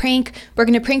 We're going to prank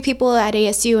people at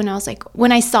ASU. And I was like,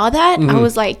 when I saw that, I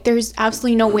was like, there's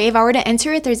absolutely no way. If I were to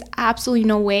enter it, there's absolutely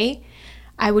no way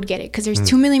I would get it, because there's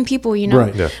 2 million people, you know.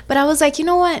 Right. Yeah. But I was like, you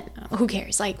know what? Who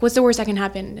cares? Like, what's the worst that can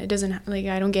happen? It doesn't, like,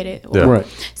 I don't get it. Yeah.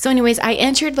 Right. So anyways, I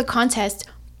entered the contest,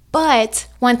 but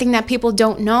one thing that people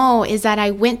don't know is that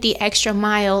I went the extra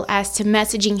mile as to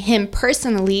messaging him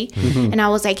personally. And I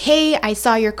was like, hey, I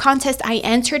saw your contest. I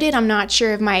entered it. I'm not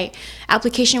sure if my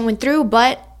application went through,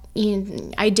 but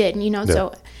I did, you know. Yeah.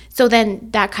 So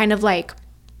then that kind of like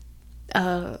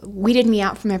weeded me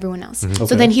out from everyone else. Okay.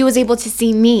 So then he was able to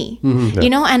see me, you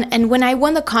know, and when I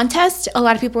won the contest, a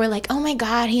lot of people were like, oh my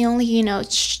God, he only, you know,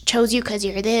 chose you because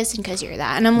you're this and because you're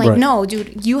that. And I'm like, no,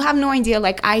 dude, you have no idea.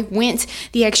 Like, I went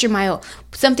the extra mile,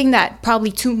 something that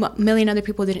probably 2 million other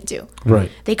people didn't do.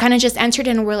 Right. They kind of just entered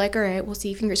it and were like, all right, we'll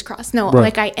see, fingers crossed. No,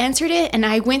 like I entered it and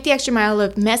I went the extra mile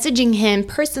of messaging him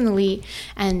personally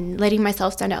and letting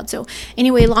myself stand out. So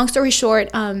anyway, long story short,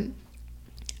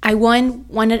 I won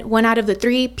one out of the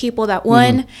 3 people that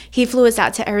won. He flew us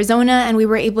out to Arizona, and we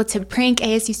were able to prank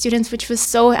ASU students, which was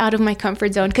so out of my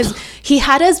comfort zone, because he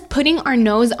had us putting our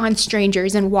nose on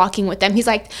strangers and walking with them. He's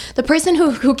like, the person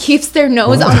who keeps their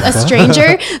nose on a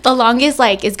stranger the longest,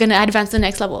 like, is gonna advance to the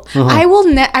next level. I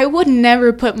would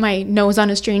never put my nose on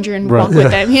a stranger and walk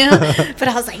with them, you know. But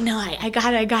I was like, no, I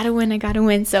gotta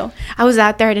win. So I was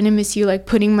out there at NMSU, like,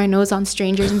 putting my nose on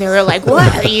strangers, and they were like,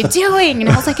 what are you doing? And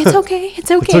I was like, it's okay. It's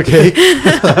okay.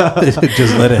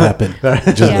 Just let it happen. Let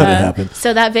it happen.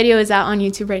 So that video is out on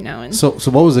YouTube right now. And so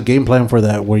what was the game plan for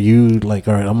that? Were you like,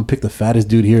 all right, I'm gonna pick the fattest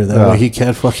dude here, that way he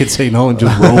can't fucking say no and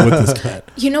just roll with this cat?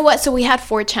 You know what? So we had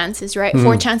 4 chances, right?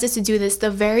 4 chances to do this.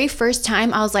 The very first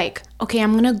time, I was like, okay,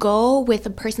 I'm gonna go with a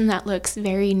person that looks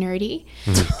very nerdy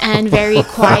and very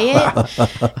quiet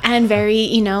and very,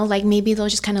 you know, like, maybe they'll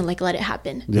just kind of like let it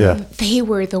happen. Yeah. They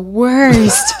were the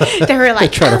worst. They were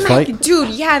like, oh my, dude,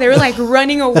 yeah, they were like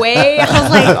running away. I was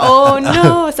like, oh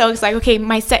no. So it's like, okay, oh,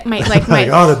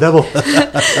 the devil.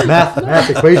 math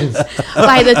equations.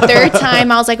 By the 3rd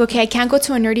time, I was like, okay, I can't go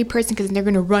to a nerdy person because they're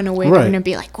gonna run away. They're gonna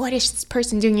be like, what is this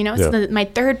person doing? You know. Yeah. So my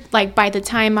 3rd, like, by the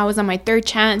time I was on my 3rd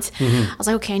chance, I was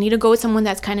like, okay, I need to go with someone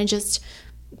that's kind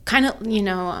of, you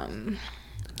know,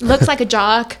 looks like a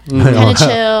jock, kind of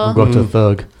chill. Go to a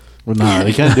thug. Well, nah,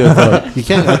 they can't do a thug. You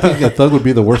can't. I think a thug would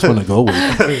be the worst one to go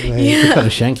with. They kind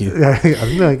of shank you.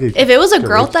 If it was a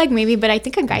girl thug, maybe, but I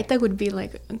think a guy thug would be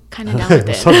like kind of down with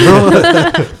it.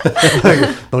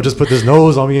 Don't just put this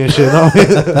nose on me and shit. No.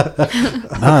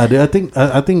 Nah, dude,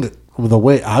 I think the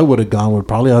way I would have gone would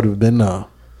probably have been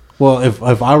well,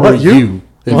 if I were you.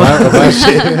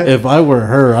 If I were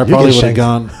her, I probably would have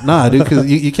gone. Nah, dude, because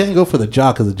you can't go for the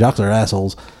jock because the jocks are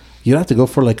assholes. You'd have to go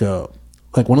for like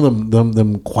one of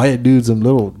them quiet dudes, them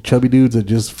little chubby dudes that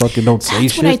just fucking don't say shit.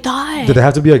 That's what I thought. Did it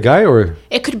have to be a guy or?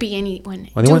 It could be anyone.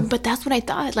 Anyone? Dude, but that's what I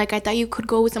thought. Like, I thought you could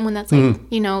go with someone that's like,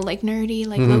 like nerdy,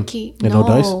 like low key. And no, no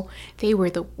dice? They were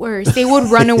the worst. They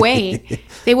would run away.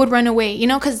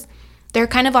 Because they're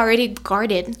kind of already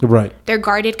guarded. Right. They're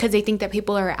guarded because they think that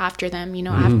people are after them,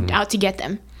 out to get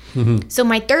them. So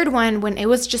my third one, when it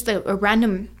was just a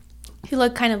random, he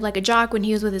looked kind of like a jock when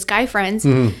he was with his guy friends.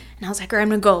 And I was like, all right, I'm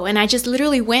going to go. And I just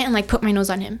literally went and like put my nose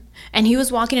on him. And he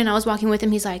was walking and I was walking with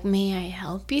him. He's like, may I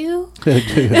help you?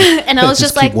 And I was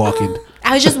just like, walking.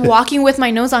 I was just walking with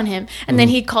my nose on him. And then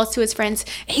he calls to his friends,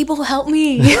 Abel, help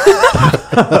me.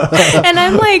 And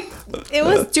I'm like,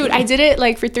 dude, I did it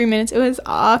like for 3 minutes. It was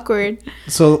awkward.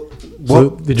 So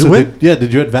did you win?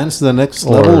 Did you advance to the next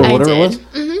level or whatever it was?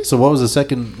 Mm-hmm. So what was the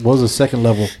second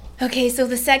level? Okay, so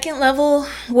the second level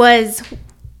was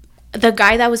the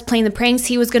guy that was playing the pranks.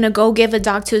 He was going to go give a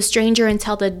dog to a stranger and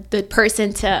tell the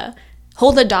person to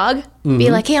hold the dog.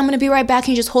 Be like, hey, I'm going to be right back.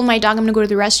 Can you just hold my dog? I'm going to go to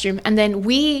the restroom. And then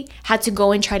we had to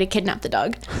go and try to kidnap the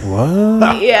dog.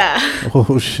 What? Yeah.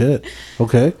 Oh, shit.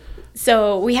 Okay.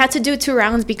 So we had to do 2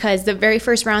 rounds because the very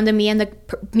first round, me and the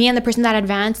person that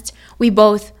advanced, we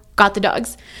both got the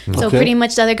dogs. So pretty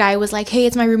much the other guy was like, hey,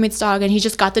 it's my roommate's dog, and he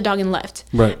just got the dog and left.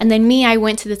 Right. And then I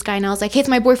went to this guy and I was like, hey, it's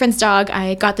my boyfriend's dog.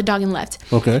 I got the dog and left.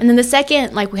 Okay. And then the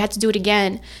second, like, we had to do it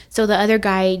again. So the other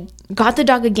guy got the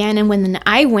dog again, and when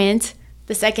I went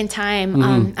the second time,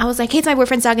 I was like, hey, it's my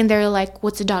boyfriend's dog, and they're like,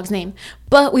 what's the dog's name?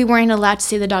 But we weren't allowed to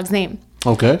say the dog's name.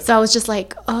 Okay. So I was just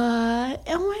like, I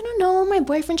don't know. My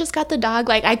boyfriend just got the dog.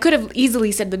 Like, I could have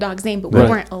easily said the dog's name, but we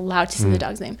weren't allowed to say the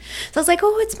dog's name. So I was like,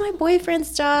 oh, it's my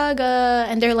boyfriend's dog.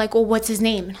 And they're like, well, what's his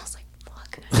name? And I was like,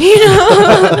 fuck.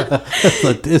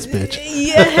 Like this bitch.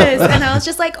 Yes. And I was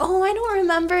just like, oh, I don't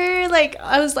remember. Like,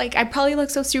 I was like, I probably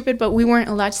look so stupid, but we weren't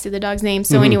allowed to say the dog's name.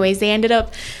 So anyways, they ended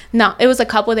up, it was a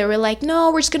couple. They were like,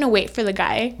 no, we're just going to wait for the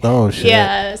guy. Oh, shit.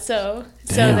 Yeah. So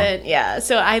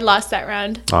I lost that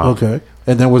round. Okay.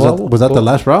 And then was that the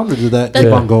last round, or did that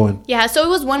keep on going? Yeah, so it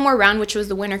was one more round, which was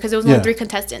the winner, because it was only 3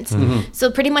 contestants. So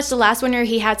pretty much the last winner,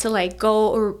 he had to like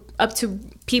go up to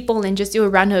people and just do a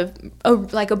round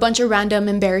of like a bunch of random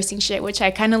embarrassing shit, which I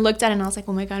kind of looked at and I was like,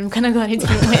 oh my god, I'm kind of glad I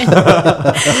didn't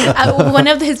win. One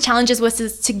of his challenges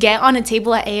was to get on a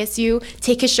table at ASU,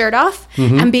 take his shirt off,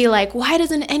 and be like, why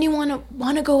doesn't anyone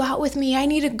want to go out with me? I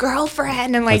need a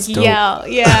girlfriend, and like yell.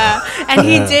 Yeah. And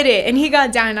he did it, and he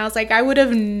got down, and I was like, I would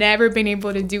have never been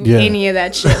able to do any of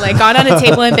that shit. Like, gone on a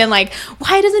table and been like,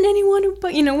 why doesn't anyone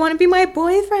want to be my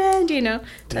boyfriend?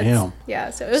 Damn. Yeah,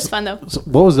 so it was fun though. So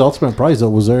what was the ultimate prize though?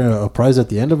 Was there a prize at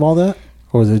the end of all that,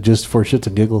 or was it just for shits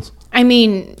and giggles? I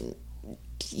mean,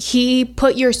 he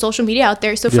put your social media out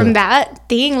there, so from that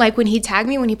thing, like when he tagged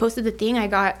me, when he posted the thing, I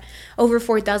got over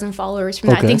 4,000 followers from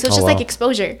that thing. So it's just like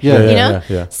exposure.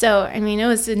 Yeah. So I mean, it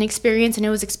was an experience and it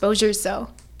was exposure. So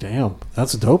damn,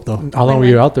 that's dope though. How long were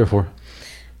you out there for?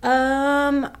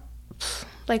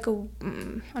 Like I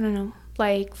don't know,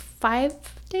 like 5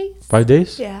 days. 5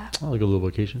 days? Yeah. Oh, like a little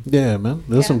vacation. Yeah, man.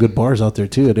 There's some good bars out there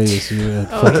too at ASU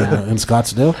in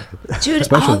Scottsdale. Dude,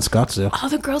 especially in Scottsdale. All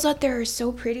the girls out there are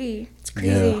so pretty. It's crazy.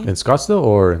 Yeah. In Scottsdale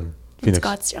or in Phoenix? In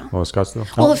Scottsdale. Oh,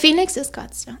 Scottsdale. Well, Phoenix is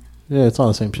Scottsdale. Yeah, it's all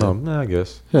the same shit. I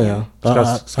guess. Yeah.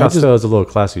 Scottsdale is a little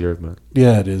classier, but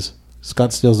yeah, it is.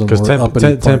 Scottsdale's a because more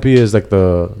uppity Tempe is like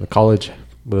the college,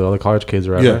 where all the college kids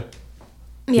are at. Yeah. Right?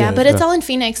 Yeah, but it's all in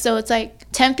Phoenix, so it's like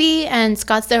Tempe and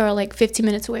Scottsdale are like 15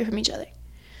 minutes away from each other.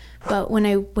 But when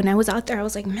I was out there, I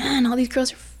was like, man, all these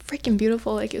girls are freaking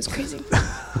beautiful. Like, it was crazy.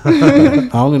 I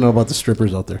only know about the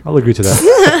strippers out there. I'll agree to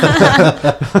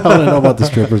that. I only know about the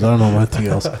strippers. I don't know anything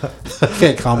else.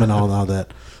 Can't comment on all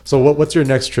that. So what's your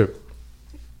next trip?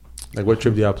 Like, what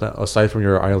trip do you have planned aside from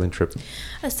your Ireland trip?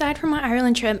 Aside from my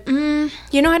Ireland trip, I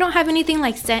don't have anything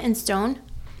like set in stone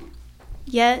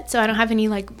yet. So I don't have any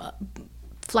like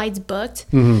flights booked.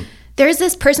 There's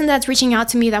this person that's reaching out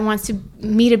to me that wants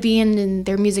me to be in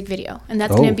their music video, and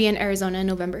that's going to be in Arizona in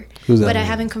November. Who's that? But I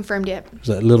haven't confirmed yet. Is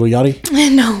that Little Yachty?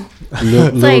 No.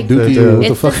 Little like, Dookie? What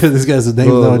the fuck is this guy's name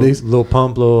nowadays? Little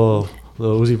Pump, little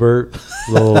Little Uzi Vert,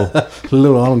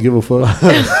 little I don't give a fuck.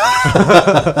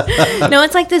 No,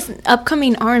 it's like this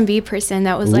upcoming R&B person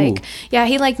that was like, yeah,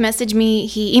 he like messaged me.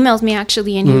 He emailed me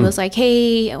actually, and he was like,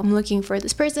 hey, I'm looking for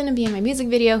this person to be in my music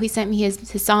video. He sent me his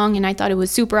song, and I thought it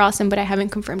was super awesome, but I haven't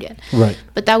confirmed yet. Right.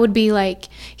 But that would be like,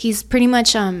 he's pretty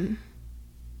much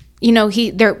you know,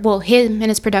 him and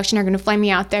his production are going to fly me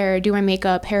out there, do my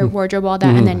makeup, hair, wardrobe, all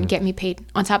that, and then get me paid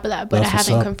on top of that. But That's I what's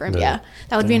haven't up. confirmed. Yeah,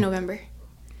 that would be in November.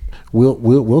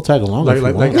 We'll tag along if you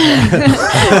want.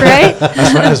 Right?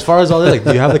 As far as all that, like,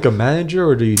 do you have like a manager,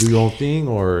 or do you do your own thing,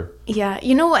 or? Yeah,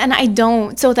 you know, and I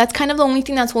don't. So that's kind of the only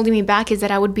thing that's holding me back, is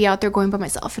that I would be out there going by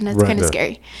myself, and that's kind of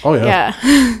scary. Oh yeah.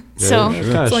 So it's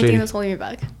that's the only shady. thing that's holding me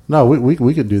back. No,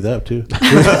 we could do that too.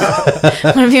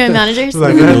 Want to be my managers? We do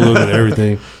a little bit of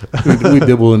everything. We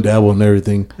dibble and dabble and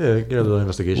everything. Yeah, get a little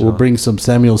investigation. We'll bring some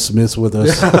Samuel Smiths with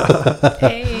us.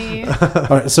 Hey. All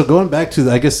right. So going back to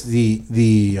I guess the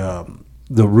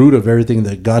root of everything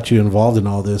that got you involved in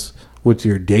all this with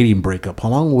your dating breakup. How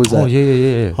long was that? Oh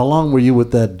yeah. How long were you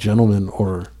with that gentleman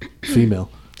or female?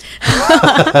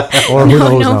 Or who knows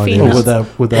no nowadays. females. Or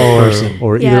with that person?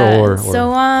 Or either or.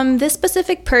 So this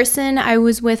specific person I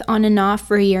was with on and off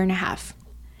for a year and a half.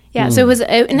 Yeah, so it was,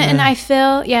 and I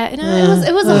feel,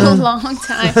 it was a long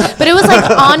time, but it was like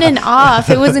on and off.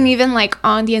 It wasn't even like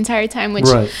on the entire time,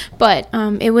 but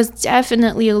it was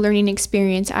definitely a learning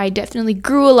experience. I definitely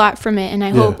grew a lot from it, and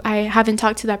I hope, I haven't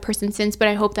talked to that person since, but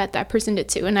I hope that person did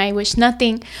too, and I wish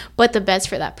nothing but the best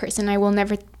for that person. I will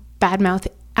never badmouth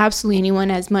absolutely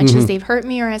anyone as much as they've hurt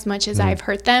me or as much as I've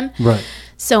hurt them. Right.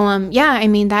 So, I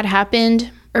mean, that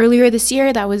happened earlier this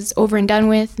year. That was over and done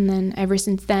with, and then ever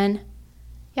since then,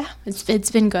 yeah,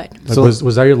 it's been good. Like, so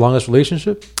was that your longest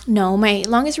relationship? No, my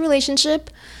longest relationship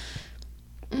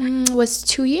was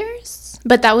 2 years,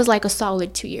 but that was like a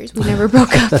solid 2 years. We never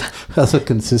broke up. That's a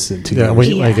consistent 2 Yeah,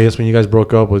 years. I guess when you guys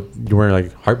broke up, you weren't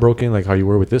like heartbroken like how you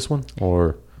were with this one,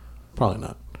 or Probably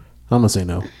not. I'm gonna say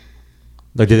no.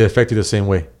 like did it affect you the same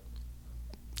way?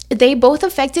 They both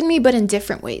affected me, but in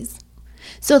different ways.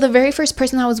 So the very first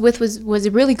person I was with was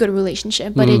a really good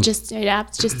relationship, but it just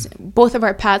both of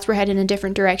our paths were headed in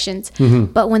different directions.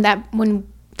 But when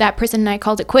that person and I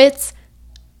called it quits,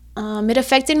 it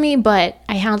affected me, but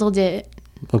I handled it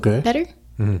better.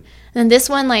 And this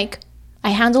one, like, I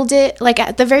handled it, like,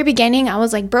 at the very beginning I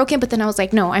was like broken, but then I was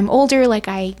like, no, I'm older, like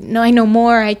I know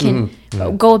more, I can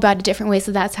go about it different ways.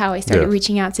 So that's how I started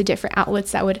reaching out to different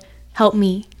outlets that would help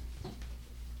me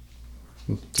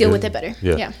deal with it better.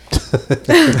 Yeah. There's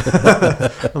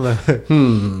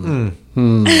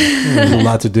a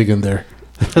lot to dig in there.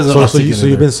 So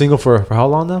you've been single for how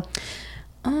long now?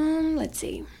 Let's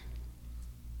see.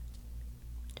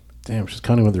 Damn, she's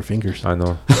counting with her fingers. I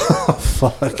know.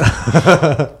 Fuck.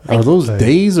 Are those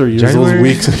days or those January?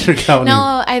 weeks that you're counting?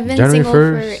 No, I've been January single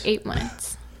 1st. for 8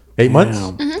 months. 8 months?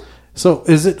 So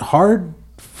is it hard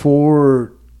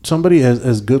for somebody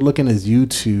as good looking as you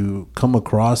to come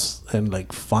across and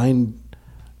like find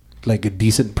like a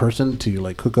decent person to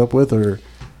like hook up with, or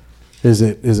is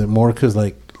it more because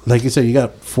like you said, you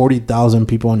got 40,000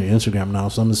 people on your Instagram now,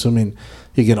 so I'm assuming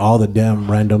you get all the damn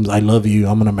randoms, I love you,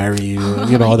 I'm gonna marry you,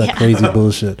 all that crazy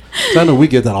bullshit. So I know we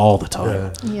get that all the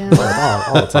time. Yeah.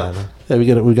 all the time. Huh? Yeah,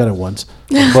 we got it once,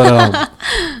 but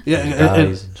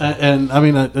and I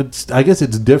mean, I guess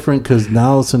it's different because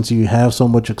now since you have so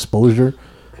much exposure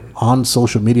on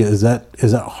social media, is that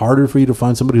harder for you to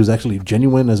find somebody who's actually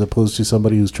genuine as opposed to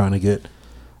somebody who's trying to get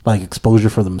like exposure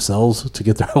for themselves to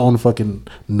get their own fucking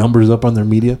numbers up on their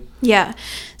media? Yeah.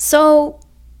 So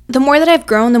the more that I've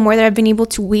grown, the more that I've been able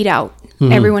to weed out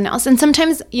everyone else. And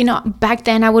sometimes, back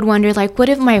then I would wonder, like, what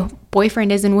if my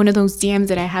boyfriend is in one of those DMs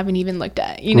that I haven't even looked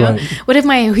at, Right. What if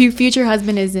my future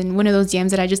husband is in one of those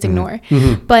DMs that I just ignore?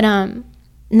 But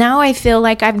now I feel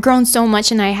like I've grown so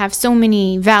much and I have so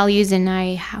many values and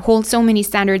I hold so many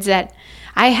standards that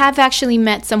I have actually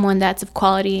met someone that's of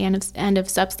quality and of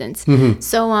substance.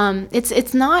 So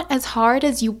it's not as hard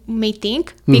as you may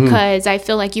think, because I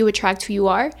feel like you attract who you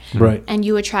are, right, and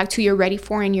you attract who you're ready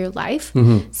for in your life.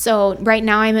 So right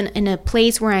now I'm in a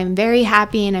place where I'm very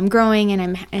happy and I'm growing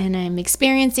and I'm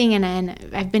experiencing and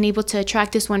I've been able to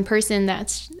attract this one person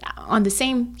that's on the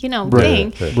same thing.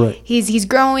 Right. He's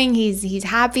growing. He's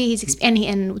happy.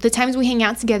 And the times we hang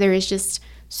out together is just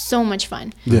so much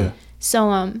fun. Yeah.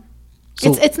 So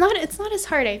it's not as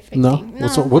hard, I think. No.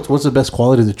 What's the best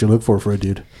quality that you look for a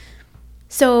dude?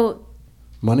 So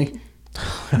money?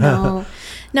 No.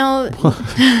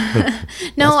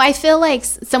 I feel like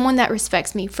someone that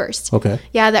respects me first. Okay.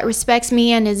 Yeah, that respects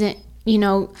me and isn't,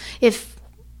 if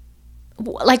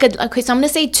okay, so I'm gonna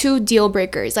say 2 deal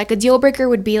breakers. Like a deal breaker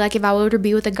would be like if I were to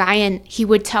be with a guy and he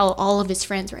would tell all of his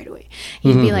friends right away.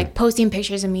 He'd be like posting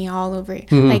pictures of me all over.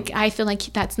 Like I feel like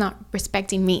that's not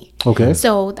respecting me. Okay.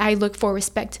 So I look for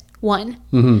respect, 1.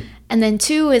 And then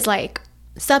 2 is like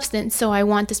substance. So I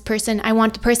want the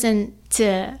person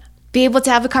to be able to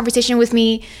have a conversation with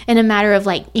me in a matter of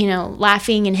like, you know,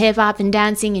 laughing and hip hop and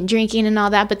dancing and drinking and all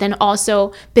that, but then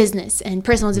also business and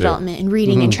personal development and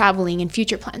reading and traveling and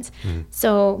future plans.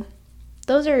 So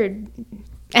those are,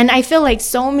 and I feel like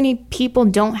so many people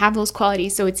don't have those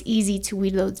qualities, so it's easy to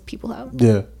weed those people out.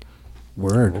 Yeah.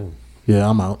 Word. Yeah,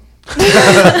 I'm out.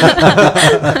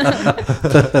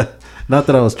 Not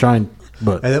that I was trying,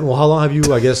 but. And then, well, how long have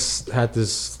you, I guess, had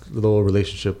this little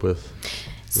relationship with?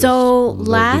 So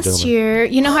last year,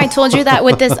 you know how I told you that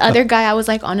with this other guy I was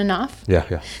like on and off?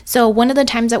 Yeah. So one of the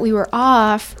times that we were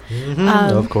off,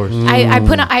 Of course.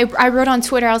 I wrote on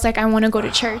Twitter, I was like, I want to go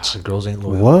to church. Girls ain't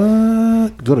loyal.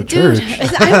 What? Go to Dude, church?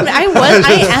 I am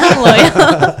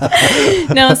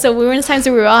loyal. No, so we were in the times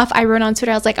that we were off, I wrote on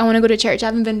Twitter, I was like, I want to go to church. I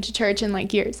haven't been to church in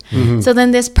like years. So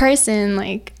then this person,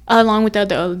 like, along with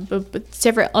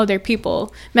several other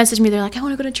people, messaged me. They're like, I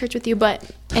want to go to church with you, but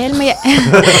él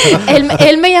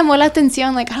me llamó la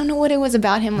atención. Like, I don't know what it was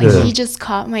about him. Like, he just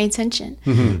caught my attention.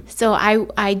 So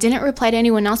I didn't reply to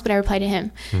anyone else, but I replied to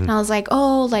him. And I was like,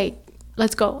 oh, like,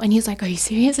 let's go. And he's like, are you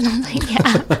serious? And I'm like, yeah.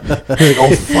 Like,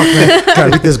 oh, fuck, man. Gotta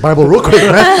read this Bible real quick,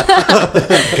 man.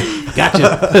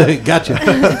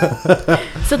 Gotcha.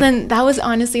 So then that was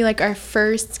honestly like our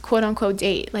first quote unquote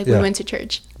date. Like we went to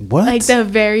church. What? Like the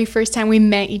very first time we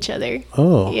met each other.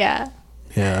 Oh. Yeah.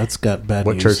 Yeah, that's got bad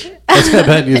What news. church? That's got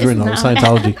bad news written on not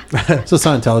Scientology. It's a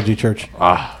Scientology church.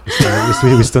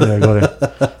 We still gotta go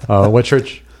there. What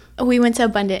church? We went to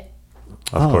Abundant.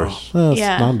 Of course. Well, it's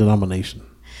Yeah. non-denomination.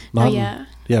 Yeah.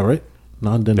 Yeah, right?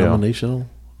 Non-denominational.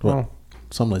 Well, Oh.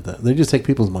 something like that. They just take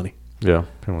people's money. Yeah.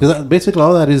 pretty much. Because basically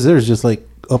all that is there is just like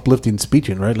uplifting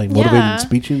speeching, right? Like motivating Yeah.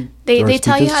 speeching. They or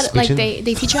tell you speeches. how to, like,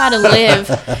 they teach you how to live.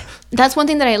 That's one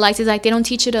thing that I liked is like they don't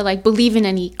teach you to like believe in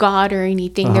any God or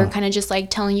anything. They're kind of just like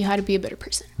telling you how to be a better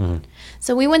person.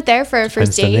 So we went there for our first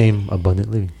Hence the date. name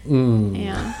Abundant Living.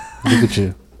 Yeah. Look at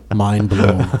you. Mind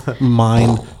blown.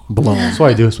 Mind blown. That's what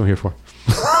I do. That's what I'm here for.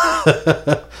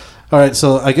 All right,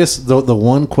 so I guess the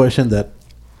one question that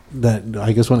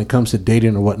I guess when it comes to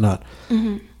dating or whatnot,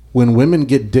 when women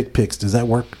get dick pics, does that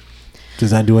work?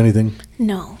 Does that do anything?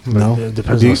 No. No. It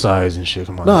depends Do on you- the size and shit.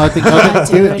 Come on. No, I think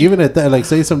Dude. even at that, like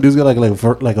say some dude's got like a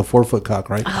 4-foot cock,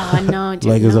 right? Oh no, dude.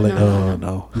 Like no, is it like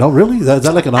no. no really? Is that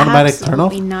like an automatic turn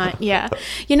off? Absolutely not. Yeah.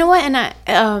 You know what?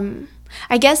 And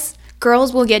I guess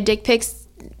girls will get dick pics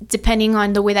depending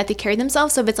on the way that they carry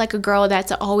themselves. So if it's like a girl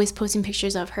that's always posting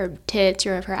pictures of her tits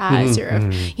or of her ass or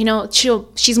of, you know,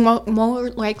 she's more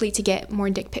likely to get more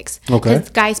dick pics. Okay. 'Cause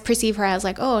guys perceive her as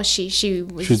like, oh, she's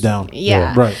down.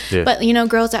 Yeah. Right. Yeah. But you know,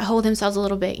 girls that hold themselves a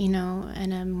little bit, you know,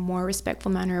 in a more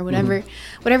respectful manner or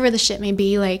whatever the shit may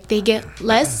be, like they get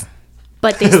less.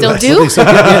 But they still do.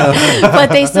 But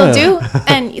they still do.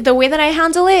 And the way that I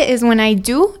handle it is when I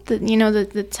do,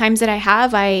 the times that I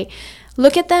have, I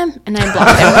look at them and I block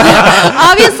them.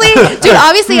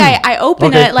 Obviously, I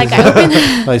open it. Like I open.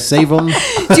 I save them.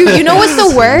 Dude, you know what's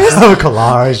the worst?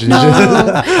 Collage.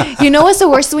 No. You know what's the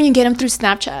worst is when you get them through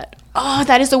Snapchat. Oh,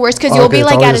 that is the worst because you'll Okay, be it's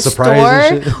like at always a a surprise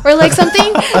and store shit. or like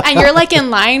something, and you're like in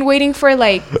line waiting for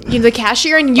like the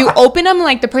cashier, and you open them,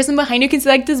 like the person behind you can see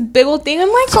like this big old thing. I'm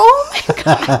like, oh my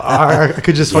god. I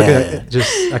could just fucking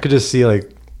I could just see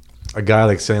like a guy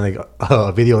like saying like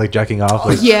a video like jacking off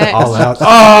like Yes. all out.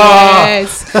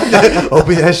 Yes.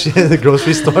 Open that shit in the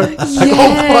grocery store.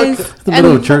 Yes. The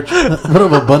middle of church, middle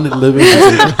of abundant living,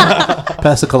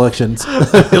 past the collections.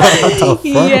 What the fuck?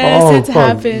 Yes, Oh, it's fuck.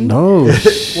 happened. No.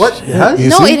 What? It has? You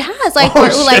No, see? it has. Like,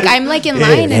 like I'm like in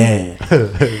line, and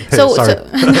so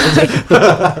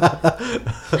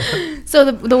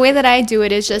so the way that I do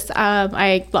it is just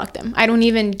I block them. I don't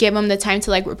even give them the time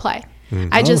to like reply.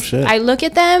 I just shit. I look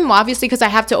at them obviously because I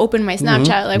have to open my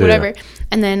Snapchat like Yeah. whatever,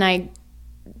 and then I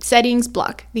settings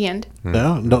block the end.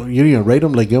 No, no, you didn't even rate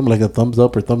them, like give them like a thumbs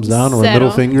up or thumbs down or a Settle.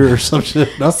 middle finger or some shit.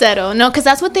 No? Settle. No, because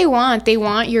that's what they want. They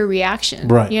want your reaction.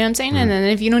 Right. You know what I'm saying? And then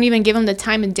if you don't even give them the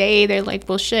time of day, they're like,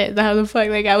 well, shit, how the fuck?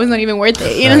 Like, I was not even worth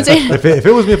it. You know what I'm saying? If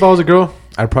it was me, if I was a girl,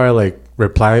 I'd probably like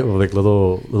reply with like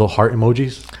little heart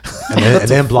emojis and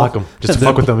then block them just to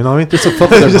fuck with them. You know what I mean? Just to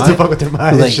fuck with their just to mind. fuck with their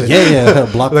mind. Like, and shit. yeah,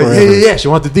 block Like, forever. yeah. She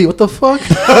wanted the D. What the fuck?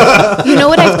 You know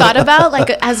what I've thought about? Like,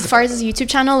 as far as this YouTube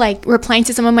channel, like, replying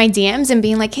to some of my DMs and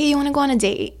being like, hey, you want to go on a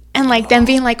date? And, like, them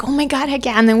being like, oh, my God, heck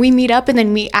yeah. And then we meet up and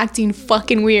then me acting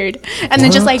fucking weird. And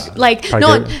then just, like Probably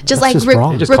no, get- just, that's like, just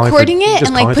wrong. Just calling recording for- it just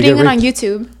and, like, calling to putting get it on raped.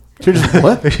 YouTube. You're just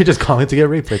what? You're just calling to get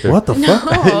raped right there. What the fuck?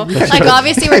 No. Like,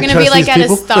 obviously, we're going to be, Trust like, at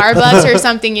these a people? Starbucks or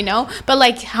something, you know? But,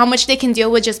 like, how much they can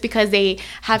deal with just because they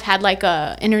have had, like,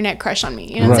 a internet crush on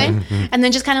me. You know what I'm saying? And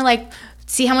then just kind of, like,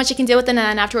 see how much they can deal with it. And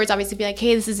then afterwards, obviously, be like,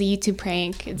 hey, this is a YouTube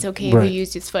prank. It's okay if we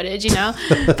use this footage, you know?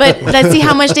 But let's see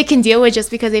how much they can deal with just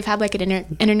because they've had, like, an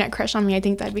internet crush on me. I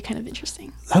think that'd be kind of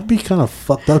interesting. That'd be kind of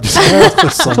fucked up. Just for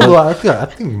someone. I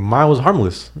think mine was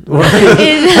harmless.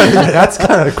 That's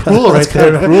kind of cruel right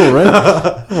there. Kind of cruel,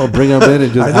 right? Well, bring them in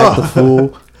and just act the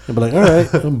fool. And be like, all right,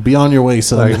 be on your way,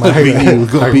 son.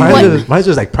 Mine's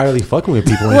just like privately fucking with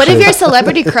people. What if your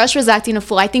celebrity crush was acting a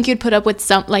fool? I think you'd put up with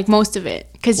most of it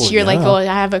because you're like, oh, I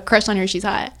have a crush on her. She's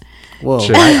hot. Well,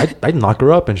 shit, I'd knock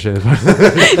her up and shit.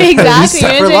 Exactly.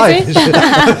 For life.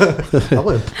 I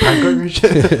wouldn't prank her and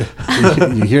shit.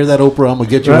 You hear that, Oprah? I'm gonna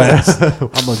get your ass. I'm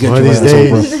gonna get your ass,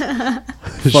 Oprah.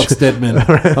 Fuck Stedman.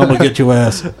 I'm gonna get your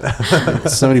ass.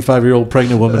 75-year-old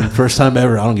pregnant woman, first time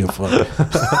ever. I don't give a fuck.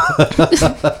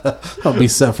 I'll be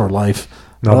set for life.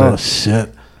 No, shit.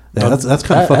 Yeah, that's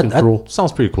kind of fucking cruel.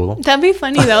 Sounds pretty cool. That'd be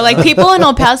funny though. Like, people in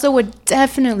El Paso would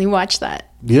definitely watch that.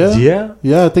 Yeah.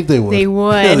 I think they would. They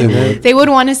would. Yeah, they would. They would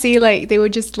want to see, like, they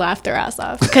would just laugh their ass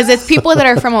off because it's people that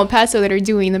are from El Paso that are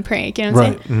doing the prank. You know what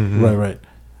I'm saying? Mm-hmm. Right.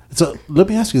 So let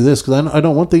me ask you this, because I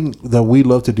know one thing that we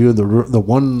love to do, the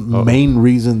one main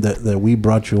reason that we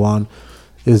brought you on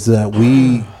is that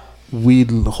we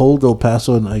hold El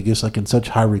Paso in, I guess, like in such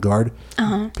high regard,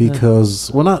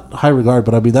 because well, not high regard,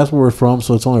 but I mean that's where we're from,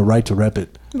 so it's only right to rep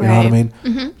it. You know what I mean?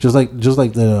 Mm-hmm. Just like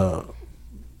the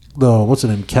what's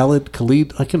his name,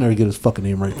 Khalid. I can never get his fucking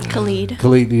name right.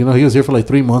 Khalid. You know, he was here for like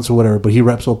 3 months or whatever, but he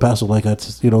reps El Paso like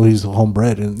that's, you know, he's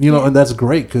homebred, and you know, and that's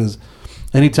great because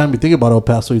anytime you think about El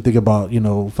Paso, you think about, you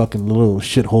know, fucking little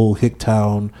shithole hick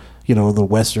town, you know, the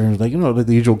westerns, like, you know,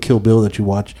 the usual Kill Bill that you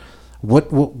watch. What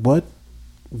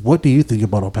do you think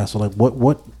about El Paso? Like,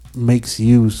 what makes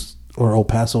you or El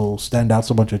Paso stand out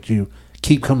so much that you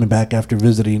keep coming back after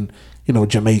visiting, you know,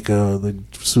 Jamaica,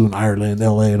 soon Ireland,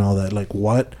 LA, and all that? Like,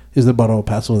 what is it about El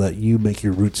Paso that you make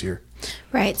your roots here?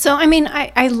 Right. So, I mean,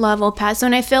 I love El Paso,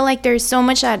 and I feel like there's so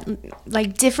much that,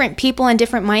 like, different people and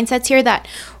different mindsets here that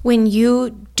when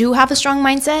you do have a strong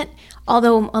mindset,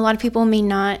 although a lot of people may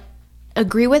not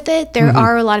agree with it, there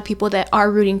are a lot of people that are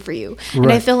rooting for you. Right.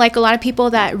 And I feel like a lot of people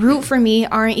that root for me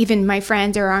aren't even my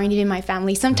friends or aren't even my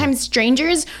family. Sometimes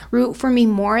strangers root for me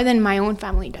more than my own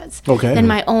family does. Okay. Than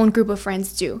my own group of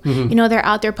friends do. You know, they're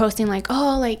out there posting like,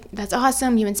 oh, like, that's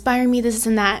awesome, you inspire me, this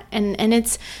and that. And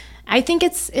it's, I think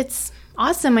it's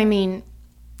awesome. I mean,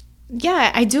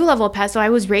 yeah, I do love El Paso. I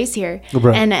was raised here.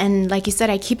 Right. And like you said,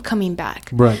 I keep coming back.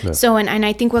 Right. Yeah. So, and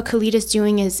I think what Khalid is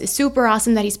doing is super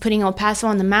awesome, that he's putting El Paso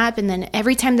on the map. And then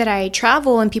every time that I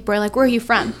travel and people are like, where are you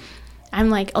from? I'm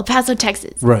like, El Paso,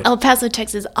 Texas. Right. El Paso,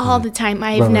 Texas, all the time.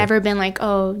 I've never been like,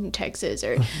 oh, Texas,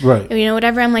 or, you know,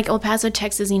 whatever. I'm like, El Paso,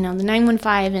 Texas, you know, the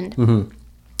 915. And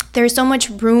there's so much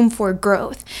room for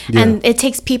growth. Yeah. And it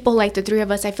takes people like the three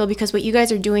of us, I feel, because what you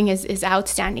guys are doing is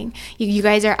outstanding. You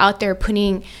guys are out there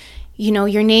putting, you know,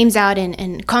 your names out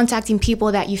and contacting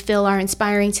people that you feel are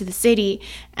inspiring to the city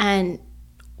and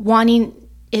wanting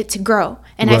it to grow.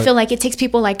 And I feel like it takes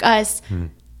people like us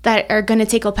that are going to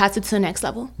take El Paso to the next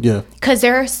level. Yeah. Because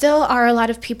there still are a lot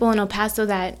of people in El Paso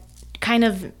that kind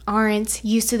of aren't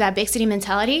used to that big city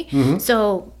mentality.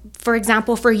 So, for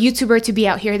example, for a YouTuber to be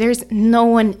out here, there's no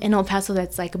one in El Paso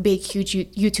that's like a big, huge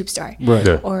YouTube star. Right.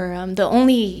 Yeah. Or the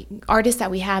only artist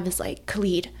that we have is like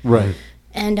Khalid. Right.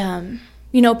 And,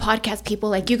 you know, podcast people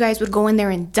like you guys would go in there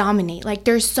and dominate. Like,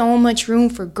 there's so much room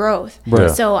for growth.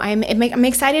 Right. So I'm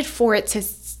excited for it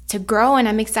to grow, and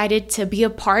I'm excited to be a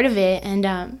part of it. And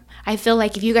I feel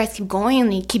like if you guys keep going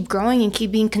and keep growing and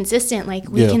keep being consistent, like,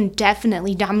 we can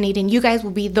definitely dominate, and you guys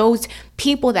will be those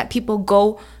people that people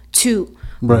go to.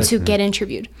 Right. To get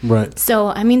interviewed. Right. So,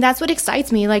 I mean, that's what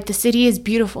excites me. Like, the city is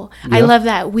beautiful. Yeah. I love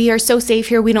that we are so safe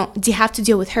here. We don't have to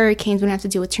deal with hurricanes. We don't have to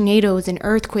deal with tornadoes and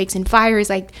earthquakes and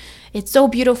fires. Like, it's so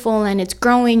beautiful, and it's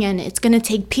growing, and it's going to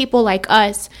take people like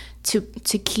us to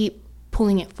keep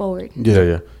pulling it forward.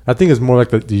 Yeah. I think it's more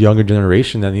like the younger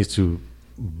generation that needs to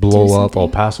blow up El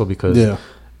Paso, because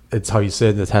it's how you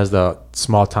said, it has the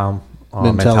small town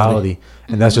mentality.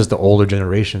 And that's just the older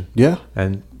generation. Yeah.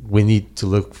 And we need to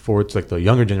look forward to like the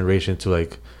younger generation to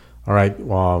like, all right,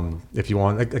 if you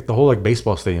want like the whole like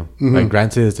baseball stadium, like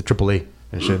granted it's the AAA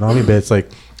and shit, you know what I mean? But it's like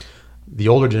the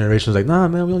older generation is like, nah,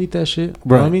 man, we don't need that shit. You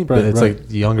know what I mean? But it's like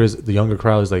the younger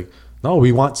crowd is like, no,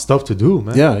 we want stuff to do,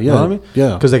 man. Yeah, yeah. You know what I mean?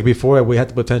 Yeah. Because like before, we had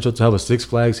the potential to have a Six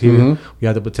Flags here. We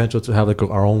had the potential to have like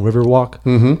our own river walk.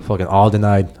 Fucking all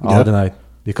denied.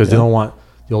 Because they don't want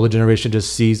the older generation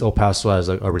just sees El Paso as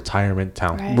a retirement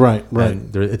town. Right.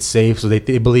 And it's safe, so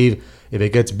they believe if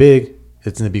it gets big,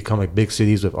 it's going to become like big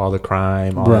cities with all the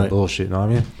crime, all that bullshit. You know what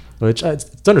I mean? Which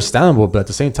it's understandable, but at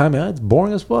the same time, man, it's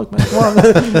boring as fuck, man. Come on,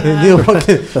 man.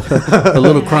 A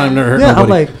little crime never hurt nobody. I'm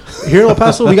like, here in El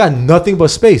Paso, we got nothing but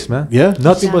space, man. Yeah,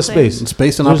 nothing but space. And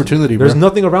space and opportunity. There's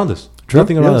nothing around us.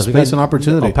 Nothing around us. Space and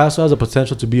opportunity. El Paso has the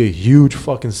potential to be a huge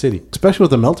fucking city, especially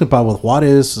with the melting pot with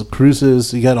Juarez,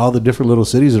 Cruces. You got all the different little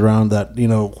cities around that. You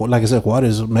know, like I said,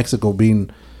 Juarez, Mexico being.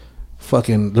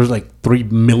 Fucking, there's like 3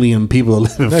 million people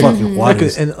that live in fucking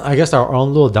Juarez. And I guess our own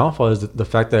little downfall is the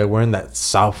fact that we're in that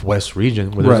southwest region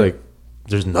where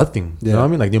there's nothing. You know what I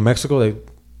mean? Like New Mexico, like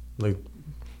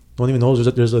don't even know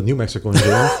there's a New Mexico in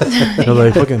there. They're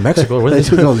like fucking Mexico. Where's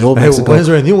the old Mexico? When is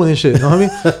there a new one and shit? You know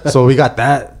what I mean? So we got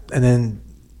that, and then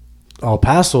El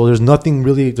Paso. There's nothing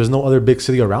really. There's no other big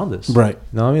city around us. Right.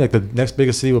 You know what I mean? Like the next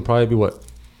biggest city would probably be what?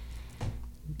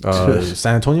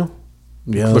 San Antonio.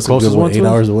 Yeah, the closest one, 8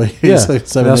 hours away. Yeah, like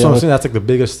that's what I'm saying. That's like the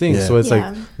biggest thing. So it's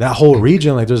like that whole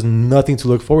region. Like, there's nothing to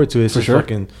look forward to. It's just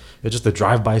fucking. It's just a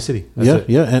drive-by city. That's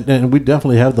it. And we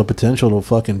definitely have the potential to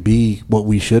fucking be what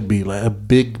we should be, like a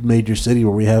big major city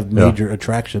where we have major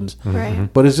attractions. Right.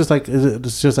 But it's just like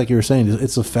you were saying.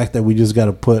 It's the fact that we just got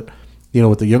to put,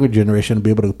 with the younger generation,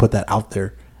 be able to put that out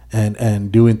there.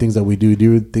 And doing things that we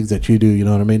do things that you do, you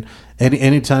know what I mean?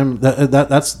 Anytime that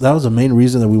was the main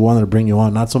reason that we wanted to bring you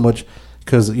on, not so much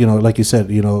because like you said,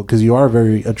 because you are a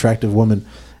very attractive woman,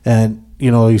 and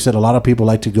you said a lot of people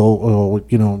like to go,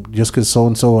 just because so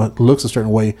and so looks a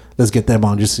certain way, let's get them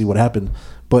on just to see what happens.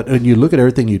 But when you look at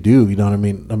everything you do, you know what I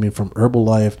mean? I mean, from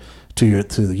Herbalife to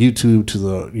the YouTube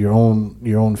to your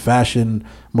own fashion,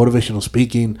 motivational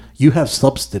speaking, you have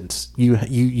substance. You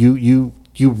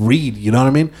read, you know what I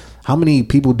mean? How many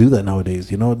people do that nowadays?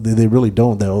 They really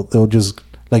don't. They'll just,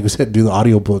 like we said, do the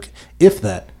audiobook, if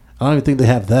that. I don't even think they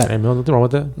have that. Hey, man, nothing wrong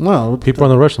with that. Well, people are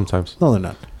in a rush sometimes. No, they're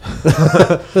not.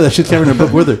 That shit carrying a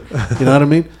book with her. You know what I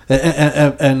mean?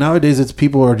 And nowadays, it's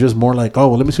people are just more like, oh,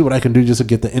 well, let me see what I can do just to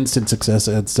get the instant success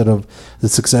instead of the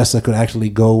success that could actually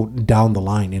go down the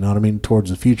line. You know what I mean?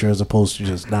 Towards the future as opposed to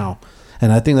just now.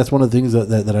 And I think that's one of the things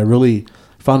that I really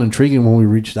found intriguing when we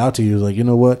reached out to you. Is like, you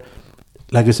know what?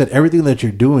 Like I said, everything that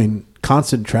you're doing,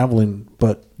 constant traveling,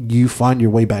 but you find your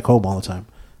way back home all the time.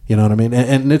 You know what I mean?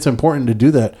 And it's important to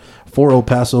do that for El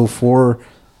Paso,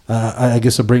 I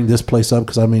guess to bring this place up,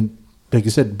 because I mean, like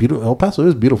you said, El Paso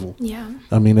is beautiful. Yeah.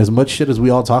 I mean, as much shit as we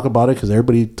all talk about it, because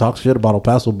everybody talks shit about El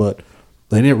Paso, but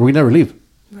we never leave.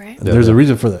 Right. There's a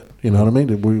reason for that. You know what I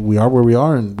mean? We are where we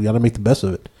are, and we got to make the best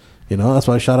of it. That's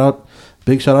why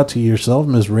big shout out to yourself,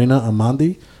 Ms. Reina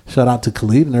Amandi. Shout out to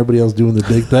Khalid and everybody else doing the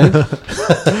big thing.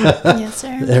 Yes,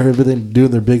 sir. Everybody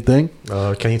doing their big thing.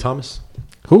 Kenny Thomas.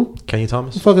 Who? Kenny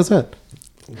Thomas. Who the fuck is that?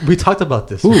 We talked about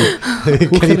this. Who?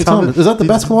 Kenny Thomas? Is that the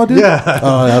basketball dude? Yeah.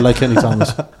 Oh, I like Kenny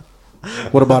Thomas.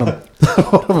 What about him?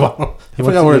 I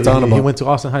forgot what we're talking about. He went to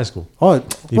Austin High School. Oh,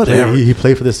 whatever. He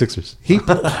played for the Sixers.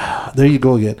 There you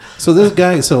go again. So this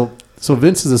guy, so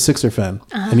Vince is a Sixer fan,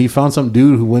 and he found some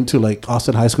dude who went to like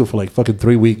Austin High School for like fucking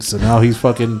 3 weeks, and now he's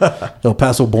fucking El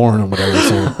Paso born or whatever.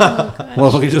 So,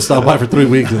 well, he just stopped by for 3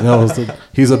 weeks, and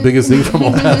he's the biggest thing from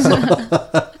El Paso.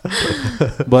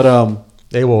 But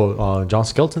hey, well, John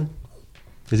Skelton,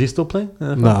 is he still playing?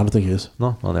 No, I don't think he is.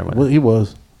 No, never mind. Well, he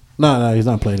was. No, he's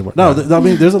not playing anymore. No, I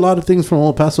mean, there's a lot of things from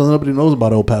El Paso that nobody knows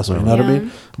about El Paso. You know what I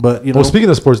mean? But well, speaking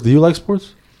of sports, do you like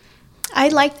sports? I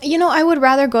like, I would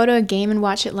rather go to a game and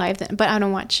watch it live, but I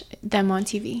don't watch them on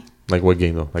TV. Like what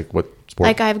game though? Like what sport?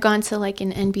 Like I've gone to like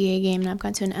an NBA game and I've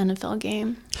gone to an NFL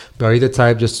game. But are you the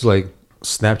type just to like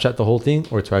Snapchat the whole thing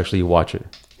or to actually watch it?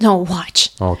 No,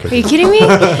 watch. Oh, okay. Are you kidding me?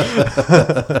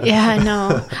 Yeah,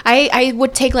 no. I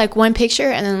would take like one picture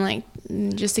and then like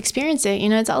just experience it.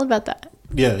 It's all about that.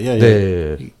 Yeah.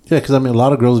 Because I mean, a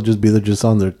lot of girls would just be there just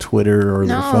on their Twitter or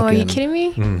their fucking. Are you kidding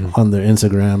me? On their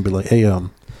Instagram, be like, hey,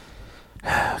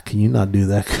 can you not do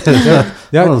that?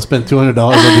 I don't spend $200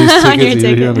 on these tickets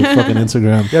you're here on the fucking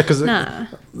Instagram. Yeah, because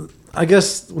I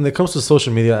guess when it comes to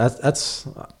social media, that's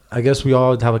I guess we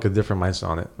all have like a different mindset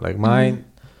on it. Like mine,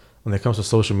 when it comes to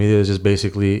social media, is just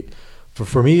basically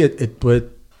for me, it what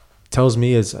tells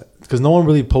me is because no one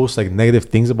really posts like negative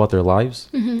things about their lives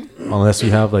unless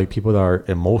you have like people that are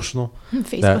emotional,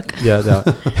 Facebook,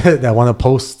 that want to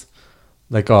post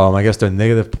like I guess their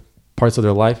negative parts of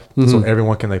their life, so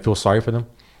everyone can like feel sorry for them,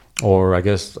 or I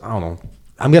guess I don't know.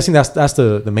 I'm guessing that's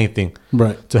the main thing,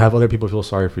 right? To have other people feel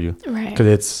sorry for you, right? Because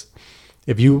it's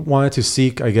if you wanted to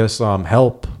seek, I guess,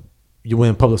 help, you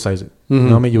wouldn't publicize it. You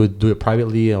know what I mean? You would do it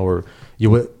privately, or you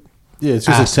would Yeah, it's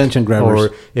just attention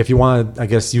grabbers. Or if you want to, I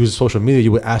guess, use social media,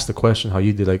 you would ask the question how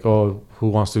you did, like, oh, who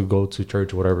wants to go to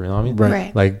church or whatever, you know what I mean?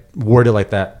 Right. Like, word it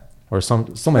like that or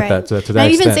something like that to that extent. I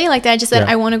didn't even say it like that. I just said,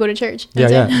 I want to go to church.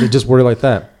 That's it. They just word it like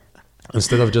that.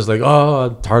 Instead of just like, oh,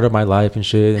 I'm tired of my life and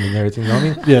shit and everything, you know what I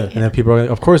mean? Yeah. And then people are like,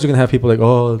 of course, you're going to have people like,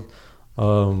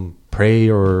 oh, pray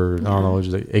or, I don't know,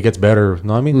 just like, it gets better, you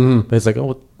know what I mean? Mm-hmm. But it's like,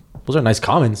 oh, those are nice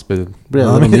comments, but they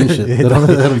don't mean shit. They don't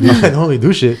really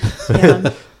do shit.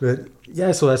 But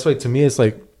yeah, so that's like, to me, it's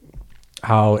like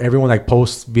how everyone like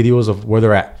posts videos of where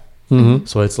they're at. Mm-hmm.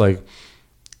 So it's like,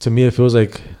 to me, it feels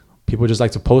like people just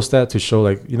like to post that to show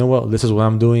like, you know what, this is what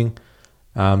I'm doing.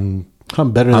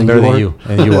 I'm better than you,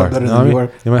 and you are. Better than you are.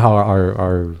 You know how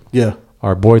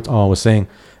our boy was saying,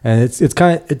 and it's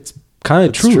kind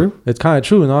of true. It's kind of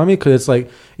true. You know what I mean? Because it's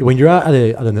like when you're out at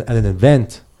an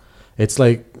event, it's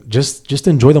like just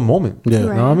enjoy the moment. Yeah. You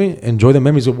know what I mean? Enjoy the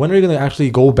memories. When are you gonna actually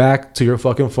go back to your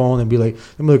fucking phone and be like,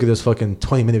 let me look at this fucking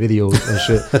 20-minute video and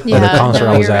shit of the concert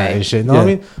I was at and shit. You know what I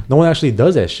mean? No one actually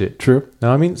does that shit. True. You know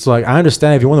what I mean? So like I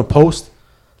understand if you want to post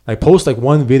like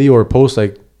one video or post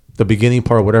like the beginning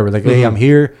part or whatever. Like, hey, I'm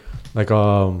here. Like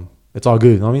it's all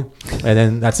good. You know what I mean? And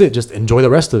then that's it. Just enjoy the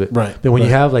rest of it. Right. But when you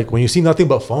have like when you see nothing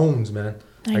but phones, man.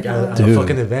 Like at a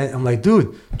fucking event, I'm like,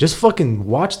 dude, just fucking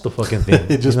watch the fucking thing.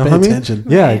 Just you know pay what attention. I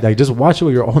mean? Yeah, like just watch it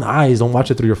with your own eyes. Don't watch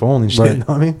it through your phone and shit. Right. You know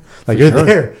what I mean? Like For you're sure.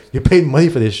 there. You paid money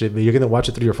for this shit, but you're gonna watch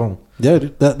it through your phone. Yeah,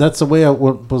 dude, that's the way I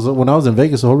was when I was in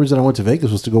Vegas. The whole reason I went to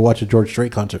Vegas was to go watch a George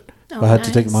Strait concert. I had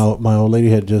to take my old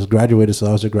lady had just graduated, so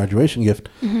that was a graduation gift.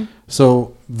 Mm-hmm.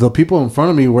 So the people in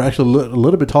front of me were actually a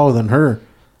little bit taller than her.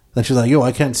 And she's like, "Yo,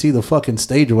 I can't see the fucking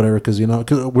stage or whatever because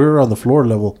we're on the floor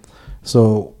level."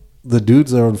 So the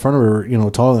dudes that were in front of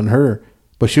her, taller than her,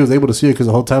 but she was able to see it because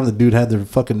the whole time the dude had their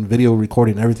fucking video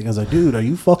recording and everything. I was like, "Dude, are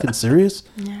you fucking serious?"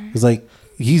 Yeah. It's like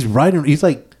he's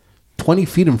like 20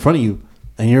 feet in front of you,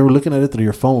 and you're looking at it through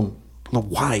your phone. Like,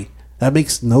 why? That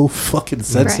makes no fucking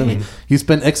sense to me. Right. You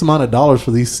spend X amount of dollars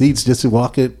for these seats just to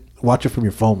watch it from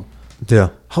your phone. Yeah.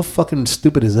 How fucking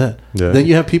stupid is that? Yeah. Then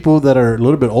you have people that are a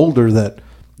little bit older that,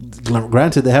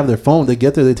 granted, they have their phone. They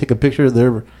get there, they take a picture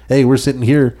of hey, we're sitting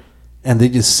here, and they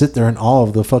just sit there in awe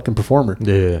of the fucking performer.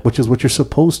 Yeah. Which is what you're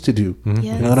supposed to do. Mm-hmm.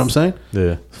 You know what I'm saying?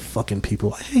 Yeah. Fucking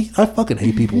people. I fucking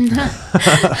hate people.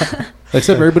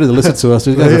 Except for everybody that listens to us.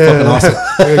 You guys are fucking awesome.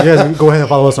 You guys go ahead and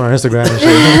follow us on our Instagram and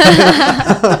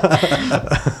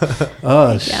shit.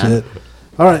 Oh, shit.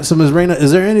 All right, so Ms. Reina,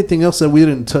 is there anything else that we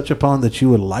didn't touch upon that you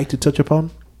would like to touch upon?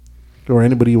 Or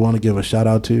anybody you want to give a shout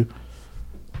out to?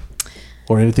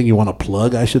 Or anything you want to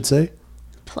plug, I should say?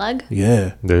 Plug?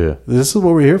 Yeah. Yeah. This is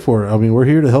what we're here for. I mean, we're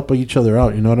here to help each other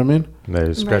out. You know what I mean?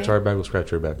 Yeah, scratch our back, we'll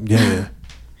scratch your back. Yeah.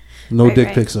 No Right, dick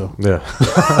right. pics, though. Yeah.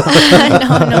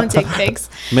 no dick pics.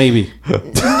 Maybe. No.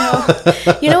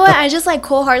 You know what? I just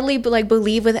wholeheartedly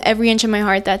believe with every inch of my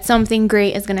heart that something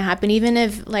great is gonna happen, even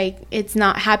if it's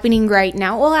not happening right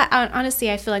now. Well, honestly,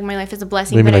 I feel like my life is a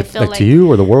blessing, Maybe but I feel like to you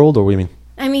or the world, or what do you mean?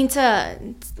 I mean, to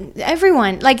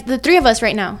everyone, like the three of us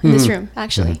right now in this room,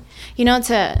 actually,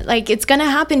 it's going to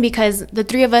happen because the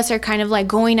three of us are kind of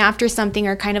going after something,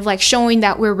 or kind of showing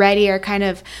that we're ready, or kind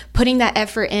of putting that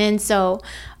effort in. So,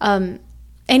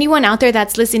 anyone out there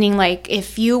that's listening,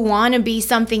 if you want to be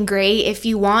something great, if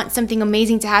you want something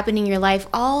amazing to happen in your life,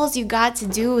 all you got to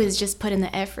do is just put in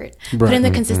the effort, put in the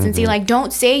consistency.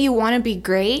 Don't say you want to be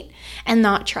great and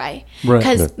not try.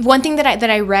 Because one thing that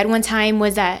I read one time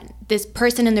was that this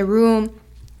person in the room,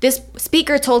 this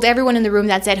speaker told everyone in the room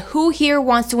that said, "Who here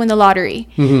wants to win the lottery?"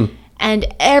 Mm-hmm.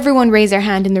 And everyone raised their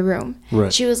hand in the room.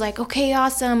 Right. She was like, "Okay,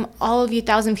 awesome. All of you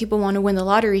 1,000 people want to win the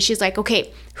lottery." She's like,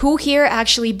 "Okay, who here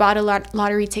actually bought a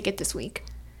lottery ticket this week?"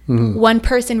 Mm-hmm. One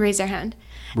person raised their hand.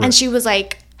 Right. And she was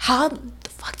like, "How the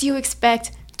fuck do you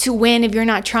expect to win if you're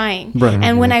not trying?" Right.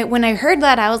 And when I heard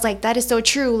that, I was like, that is so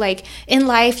true. In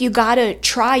life, you gotta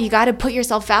try. You gotta put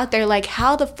yourself out there.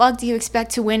 How the fuck do you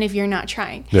expect to win if you're not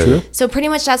trying? Yeah. True. So pretty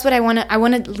much that's what I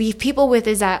wanna leave people with,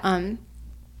 is that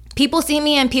people see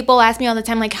me and people ask me all the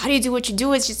time, how do you do what you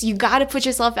do? It's just, you gotta put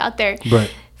yourself out there.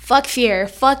 Right. Fuck fear.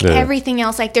 Fuck everything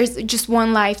else. There's just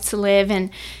one life to live,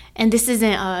 and this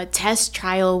isn't a test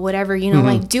trial, whatever,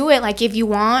 do it. If you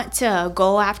want to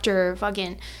go after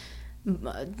fucking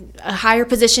a higher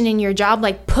position in your job,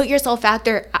 put yourself out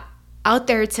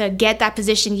there to get that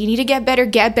position. You need to get better.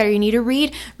 You need to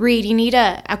read. You need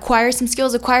to acquire some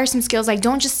skills.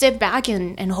 Don't just sit back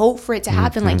and hope for it to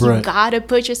happen. You gotta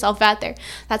put yourself out there.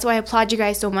 That's why I applaud you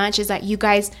guys so much, is that you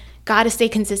guys gotta stay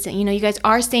consistent. You guys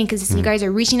are staying consistent. You guys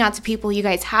are reaching out to people. You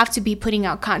guys have to be putting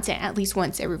out content at least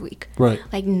once every week. Right.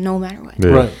 No matter what.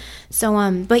 Yeah. Right. So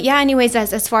but yeah, anyways,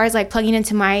 as far as plugging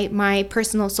into my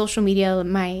personal social media,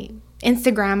 my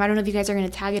Instagram. I don't know if you guys are gonna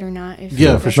tag it or not. If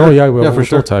Yeah, for sure. Oh yeah, we'll for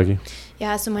sure. tag you.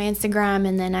 Yeah, so my Instagram,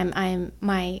 and then I'm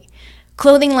my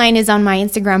clothing line is on my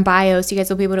Instagram bio, so you guys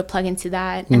will be able to plug into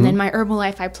that. And then my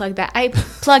Herbalife, I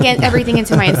plug in everything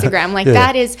into my Instagram. Like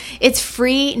it's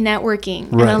free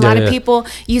networking, and a lot of people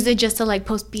use it just to like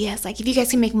post BS. Like if you guys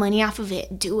can make money off of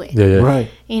it, do it. Yeah. Right.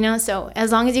 You know, so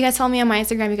as long as you guys follow me on my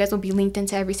Instagram, you guys will be linked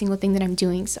into every single thing that I'm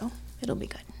doing. So it'll be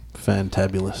good.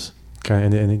 Fantabulous. Okay,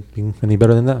 any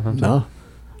better than that? Huh? No.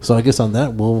 So I guess on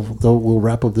that we'll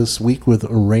wrap up this week with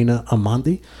Reina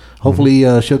Amandi. Hopefully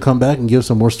she'll come back and give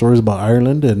some more stories about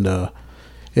Ireland and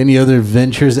any other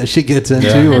ventures that she gets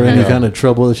into or any kind of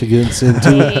trouble that she gets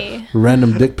into.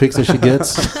 Random dick pics that she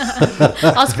gets.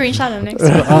 I'll screenshot them next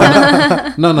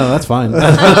time. No, that's fine.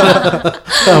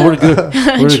 We're good.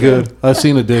 We're good. I've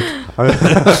seen a dick.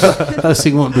 I've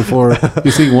seen one before.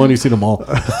 You've seen one, you've seen them all.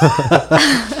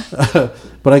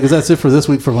 But I guess that's it for this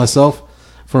week for myself,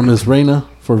 for Miss Reina,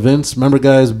 for Vince. Remember,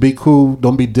 guys, be cool.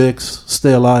 Don't be dicks.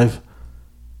 Stay alive.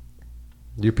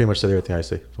 You pretty much said everything I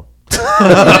say. So.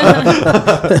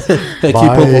 Hey, keep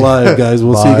hope alive, guys.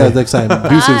 We'll see you guys next time.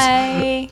 Deuces. Bye.